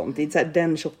hipsterhuvud och sånt. Det är så här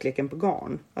den tjockleken på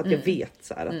garn. Att jag vet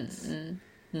så här att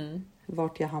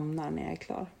vart jag hamnar när jag är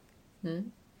klar.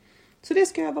 Så det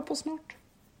ska jag öva på snart.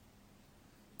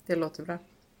 Det låter bra.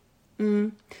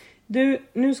 Du,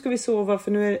 nu ska vi sova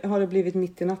för nu har det blivit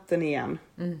mitt i natten igen.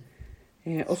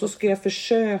 Och så ska jag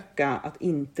försöka att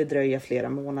inte dröja flera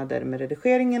månader med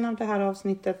redigeringen av det här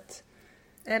avsnittet.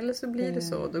 Eller så blir det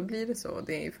så, då blir det så.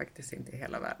 Det är ju faktiskt inte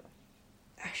hela världen.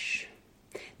 Äsch.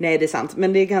 Nej, det är sant.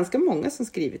 Men det är ganska många som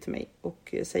skriver till mig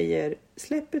och säger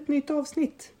släpp ett nytt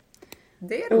avsnitt.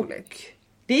 Det är roligt. Och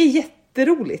det är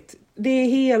jätteroligt. Det är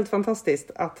helt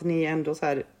fantastiskt att ni ändå så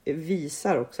här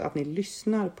visar också att ni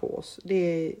lyssnar på oss.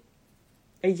 Det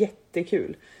är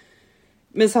jättekul.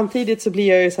 Men samtidigt så blir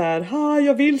jag ju så här,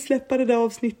 jag vill släppa det där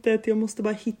avsnittet. Jag måste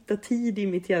bara hitta tid i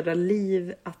mitt jävla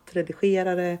liv att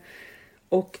redigera det.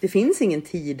 Och det finns ingen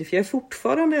tid för jag är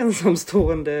fortfarande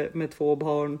ensamstående med 2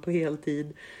 barn på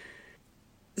heltid.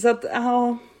 Så att,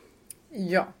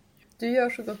 Ja, du gör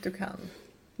så gott du kan.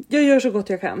 Jag gör så gott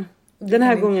jag kan. Den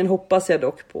här gången hoppas jag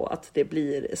dock på att det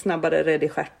blir snabbare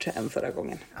redigert än förra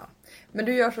gången. Ja. Men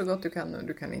du gör så gott du kan och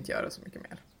du kan inte göra så mycket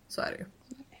mer. Så är det ju.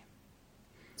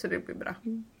 Så det blir bra.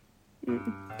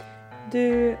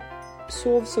 Du,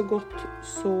 sov så gott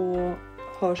så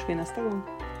hörs vi nästa gång.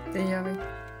 Det gör vi.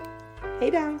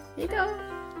 Hej då! Hej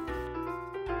då!